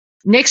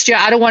 Next year,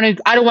 I don't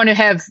want to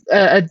have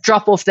a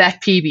drop off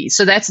that PB.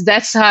 So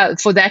that's how,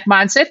 for that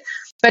mindset.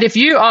 But if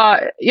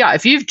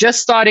you've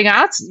just starting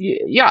out,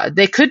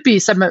 there could be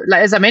some,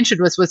 like, as I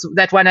mentioned with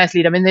that one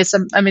athlete. I mean,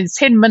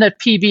 10-minute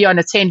PB on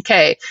a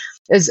 10K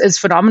is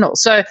phenomenal.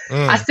 So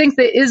I think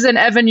there is an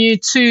avenue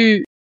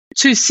to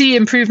see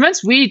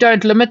improvements. We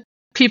don't limit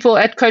people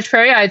at Coach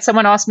Perry. I had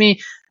someone ask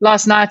me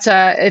last night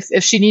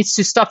if she needs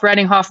to stop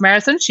running half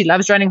marathons. She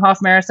loves running half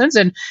marathons,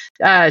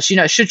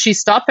 and should she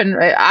stop? And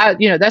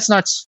that's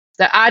not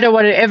that. I don't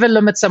want to ever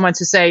limit someone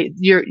to say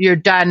you're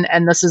done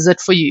and this is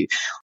it for you.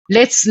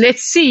 Let's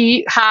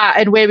see how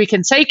and where we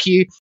can take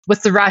you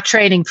with the right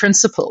training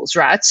principles,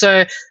 right?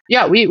 So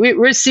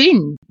we're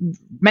seeing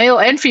male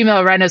and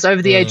female runners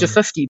over the age of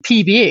 50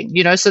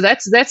 PBing, so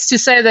that's to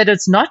say that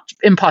it's not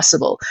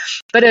impossible,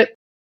 but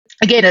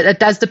it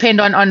does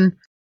depend on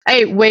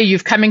A, where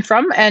you've coming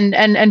from,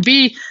 and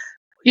B,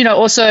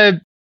 also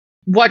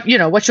what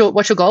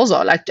your goals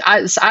are. Like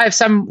I have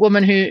some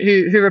women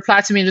who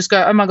reply to me and just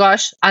go, oh my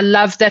gosh, I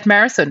love that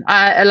marathon.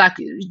 I like,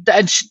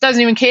 and she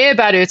doesn't even care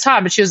about her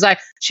time, but she was like,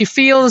 she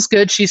feels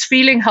good, she's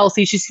feeling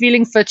healthy, she's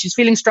feeling fit, she's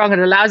feeling strong. It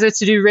allows her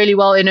to do really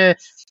well in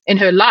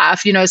her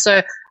life,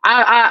 so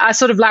I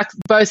sort of like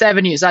both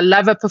avenues. I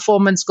love a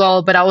performance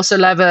goal, but I also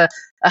love a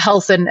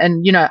health and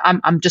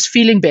I'm just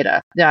feeling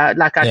better.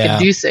 Like I can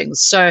do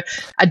things. So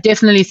I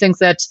definitely think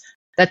that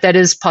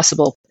is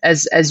possible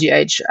as you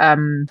age.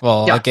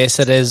 I guess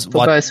it is.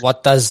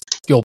 What does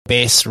your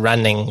best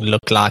running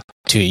look like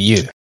to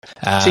you?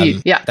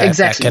 Exactly.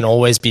 That can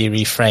always be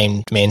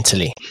reframed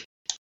mentally.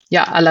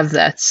 Yeah, I love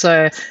that.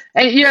 So,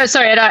 and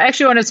sorry, and I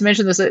actually wanted to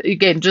mention this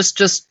again,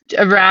 just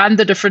around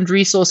the different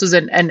resources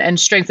and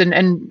strength.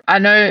 And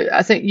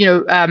I think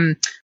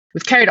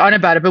we've carried on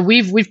about it, but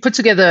we've put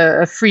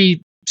together a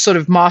free sort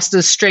of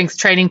master's strength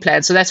training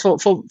plan. So that's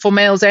for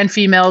males and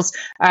females,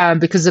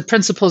 because the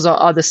principles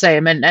are the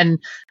same. And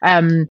I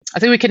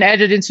think we can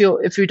add it into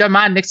your, if you don't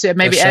mind, next to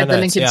maybe add the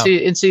link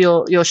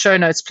into your show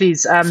notes,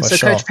 please. So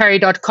sure.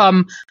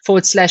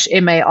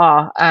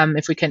 coachparry.com/MAR,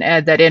 if we can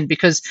add that in,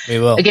 because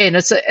again,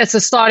 it's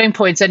a starting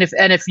point. And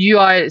if you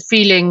are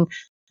feeling,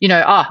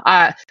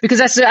 because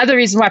that's the other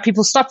reason why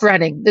people stop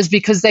running, is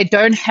because they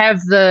don't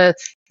have their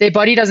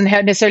body doesn't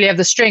necessarily have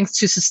the strength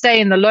to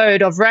sustain the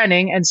load of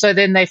running. And so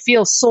then they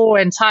feel sore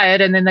and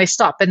tired, and then they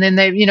stop. And then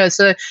they,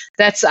 so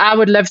I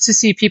would love to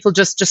see people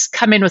just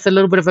come in with a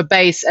little bit of a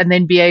base and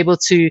then be able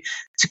to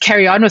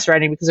carry on with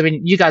running, because I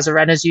mean, you guys are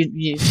runners,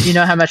 you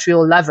know how much we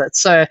all love it.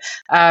 So,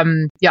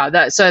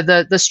 so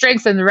the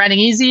strength and the running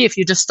easy, if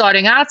you're just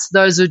starting out,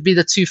 those would be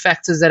the two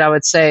factors that I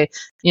would say,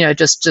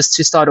 just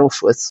to start off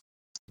with.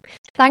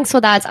 Thanks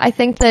for that. I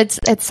think that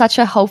it's such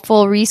a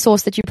helpful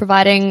resource that you're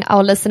providing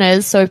our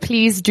listeners. So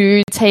please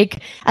do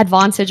take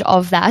advantage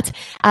of that.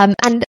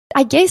 And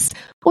I guess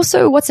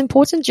also what's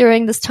important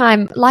during this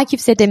time, like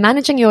you've said, they're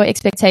managing your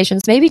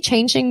expectations, maybe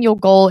changing your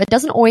goal. It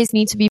doesn't always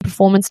need to be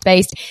performance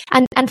based,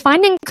 and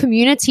finding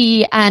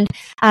community and,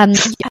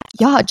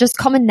 just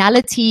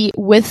commonality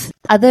with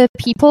other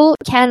people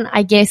can,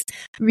 I guess,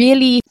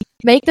 really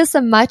make this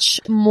a much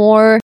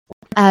more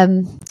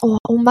or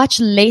much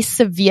less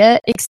severe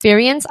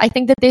experience. I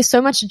think that there's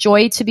so much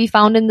joy to be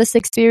found in this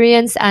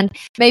experience, and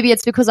maybe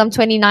it's because I'm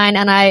 29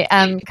 and I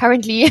am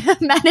currently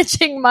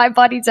managing my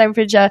body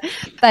temperature,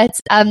 but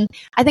I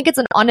think it's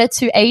an honor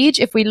to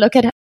age if we look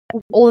at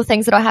all the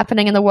things that are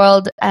happening in the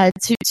world,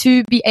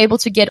 to be able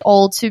to get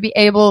old, to be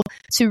able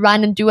to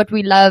run and do what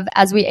we love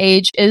as we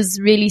age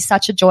is really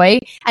such a joy.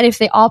 And if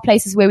there are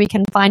places where we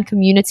can find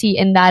community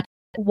in that,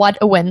 what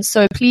a win.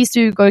 So please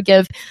do go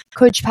give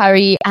Coach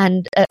Parry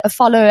and a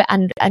follow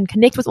and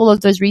connect with all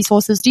of those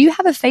resources. Do you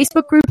have a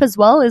Facebook group as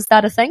well? Is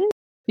that a thing?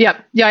 Yeah.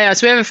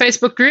 So we have a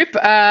Facebook group.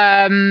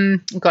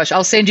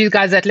 I'll send you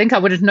guys that link. I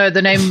wouldn't know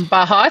the name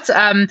by heart.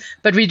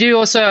 But we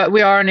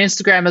are on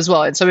Instagram as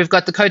well. And so we've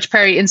got the Coach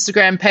Parry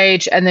Instagram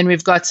page, and then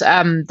we've got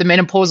the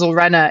Menopausal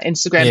Runner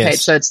Instagram page.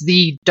 So it's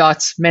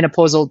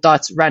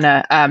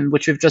the.menopausal.runner,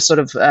 which we've just sort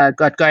of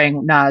got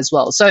going now as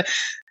well. So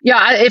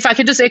if I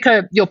could just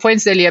echo your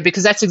points there, Leah,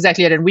 because that's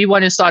exactly it. And we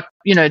want to start,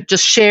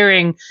 just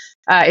sharing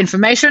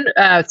information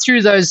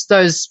through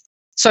those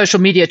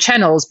social media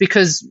channels,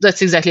 because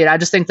that's exactly it. I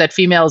just think that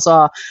females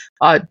are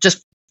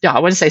just, I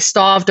wouldn't say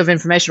starved of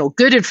information or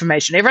good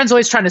information. Everyone's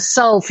always trying to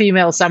sell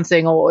females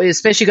something, or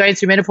especially going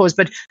through menopause.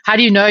 But how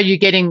do you know you're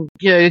getting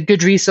a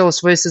good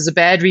resource versus a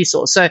bad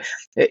resource? So,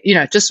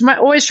 just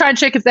always try and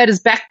check if that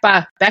is backed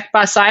by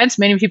science.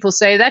 Many people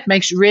say that.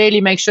 Really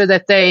make sure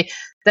that they're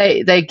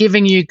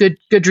giving you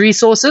good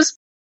resources.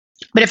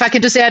 But if I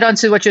could just add on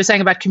to what you're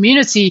saying about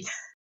community,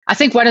 I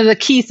think one of the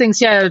key things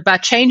here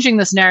about changing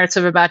this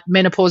narrative about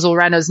menopausal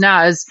runners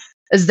now is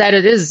that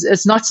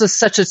it's not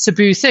such a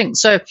taboo thing.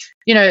 So,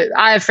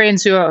 I have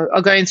friends who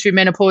are going through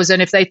menopause,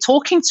 and if they're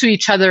talking to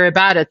each other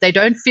about it, they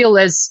don't feel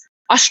as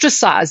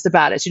ostracized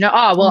about it.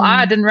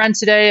 I didn't run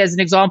today, as an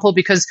example,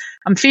 because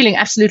I'm feeling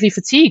absolutely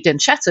fatigued and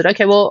shattered.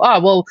 Okay,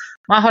 well,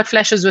 my hot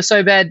flashes were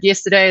so bad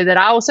yesterday that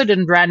I also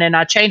didn't run, and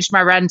I changed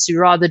my run to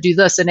rather do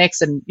this and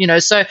X, and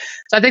so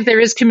I think there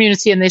is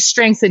community, and there's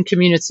strength in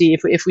community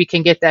if we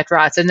can get that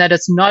right, and that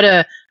it's not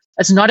a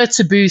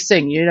taboo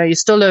thing. You're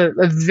still a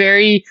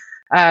very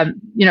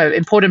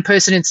important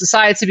person in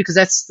society, because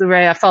that's the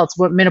way I felt.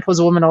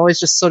 Menopausal women are always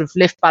just sort of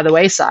left by the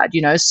wayside,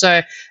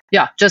 So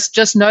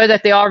just know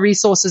that there are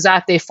resources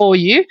out there for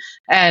you,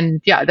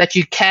 and that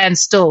you can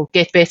still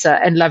get better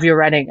and love your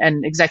running.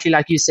 And exactly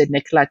like you said,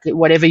 Nick, like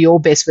whatever your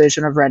best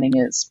version of running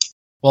is.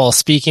 Well,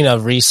 speaking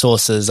of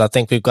resources, I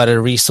think we've got a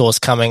resource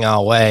coming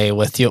our way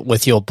with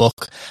your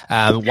book.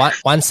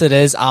 Once it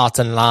is out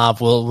and live,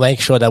 we'll make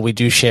sure that we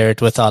do share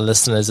it with our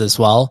listeners as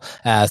well,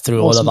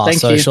 through all of our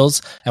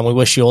socials. And we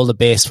wish you all the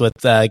best with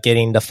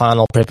getting the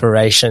final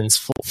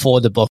preparations for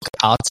the book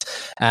out.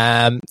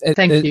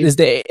 Thank you. Is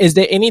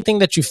there anything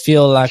that you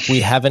feel like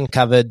we haven't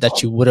covered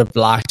that you would have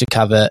liked to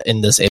cover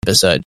in this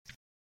episode?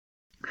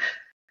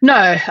 No,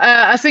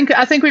 I think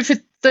we've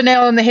hit the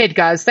nail on the head,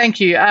 guys. Thank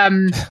you.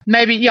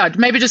 Maybe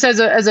just as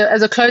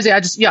a closing,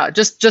 I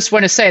just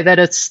want to say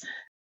that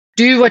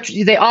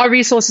there are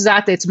resources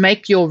out there to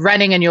make your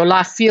running and your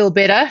life feel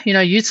better.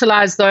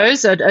 Utilize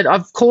those. It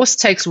of course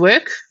takes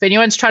work. If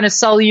anyone's trying to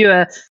sell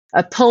you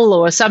a pill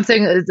or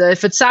something,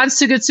 if it sounds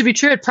too good to be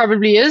true, it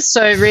probably is.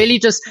 So really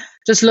just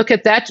look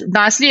at that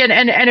nicely.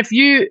 And if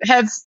you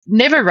have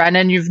never run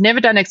and you've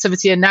never done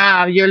activity, and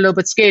now you're a little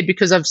bit scared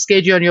because I've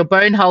scared you on your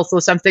bone health or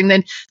something,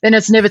 then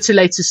it's never too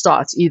late to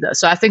start either.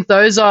 So I think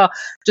those are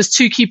just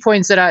two key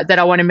points that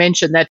I want to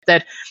mention,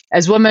 that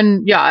as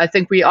women, I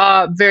think we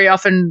are very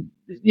often,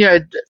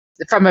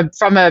 from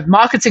a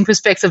marketing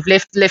perspective,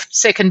 left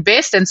second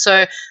best. And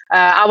so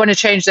I want to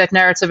change that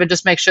narrative and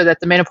just make sure that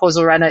the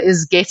menopausal runner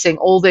is getting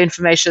all the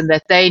information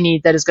that they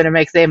need, that is going to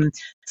make them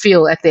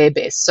feel at their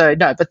best. So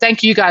but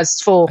thank you guys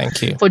for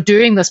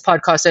doing this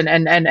podcast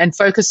and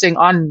focusing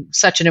on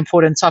such an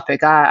important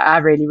topic. I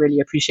really, really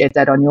appreciate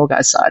that on your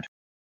guys' side.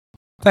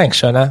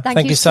 Thanks, Shona.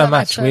 Thank you so so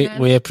much. much, Shona.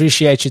 We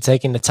appreciate you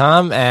taking the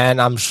time, and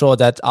I'm sure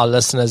that our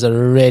listeners are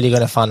really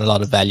going to find a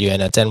lot of value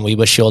in it, and we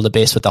wish you all the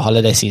best with the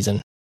holiday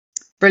season.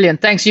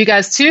 Brilliant. Thanks, you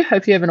guys too.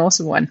 Hope you have an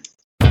awesome one.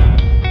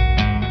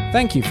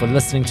 Thank you for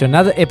listening to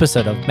another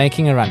episode of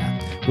Making a Runner.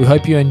 We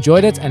hope you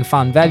enjoyed it and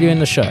found value in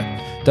the show.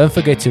 Don't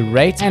forget to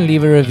rate and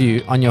leave a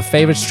review on your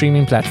favorite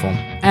streaming platform.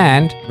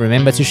 And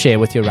remember to share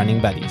with your running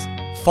buddies.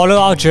 Follow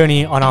our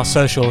journey on our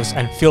socials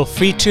and feel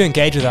free to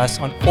engage with us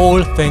on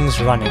all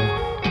things running.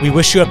 We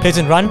wish you a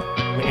pleasant run,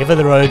 wherever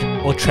the road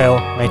or trail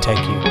may take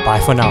you.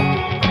 Bye for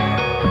now.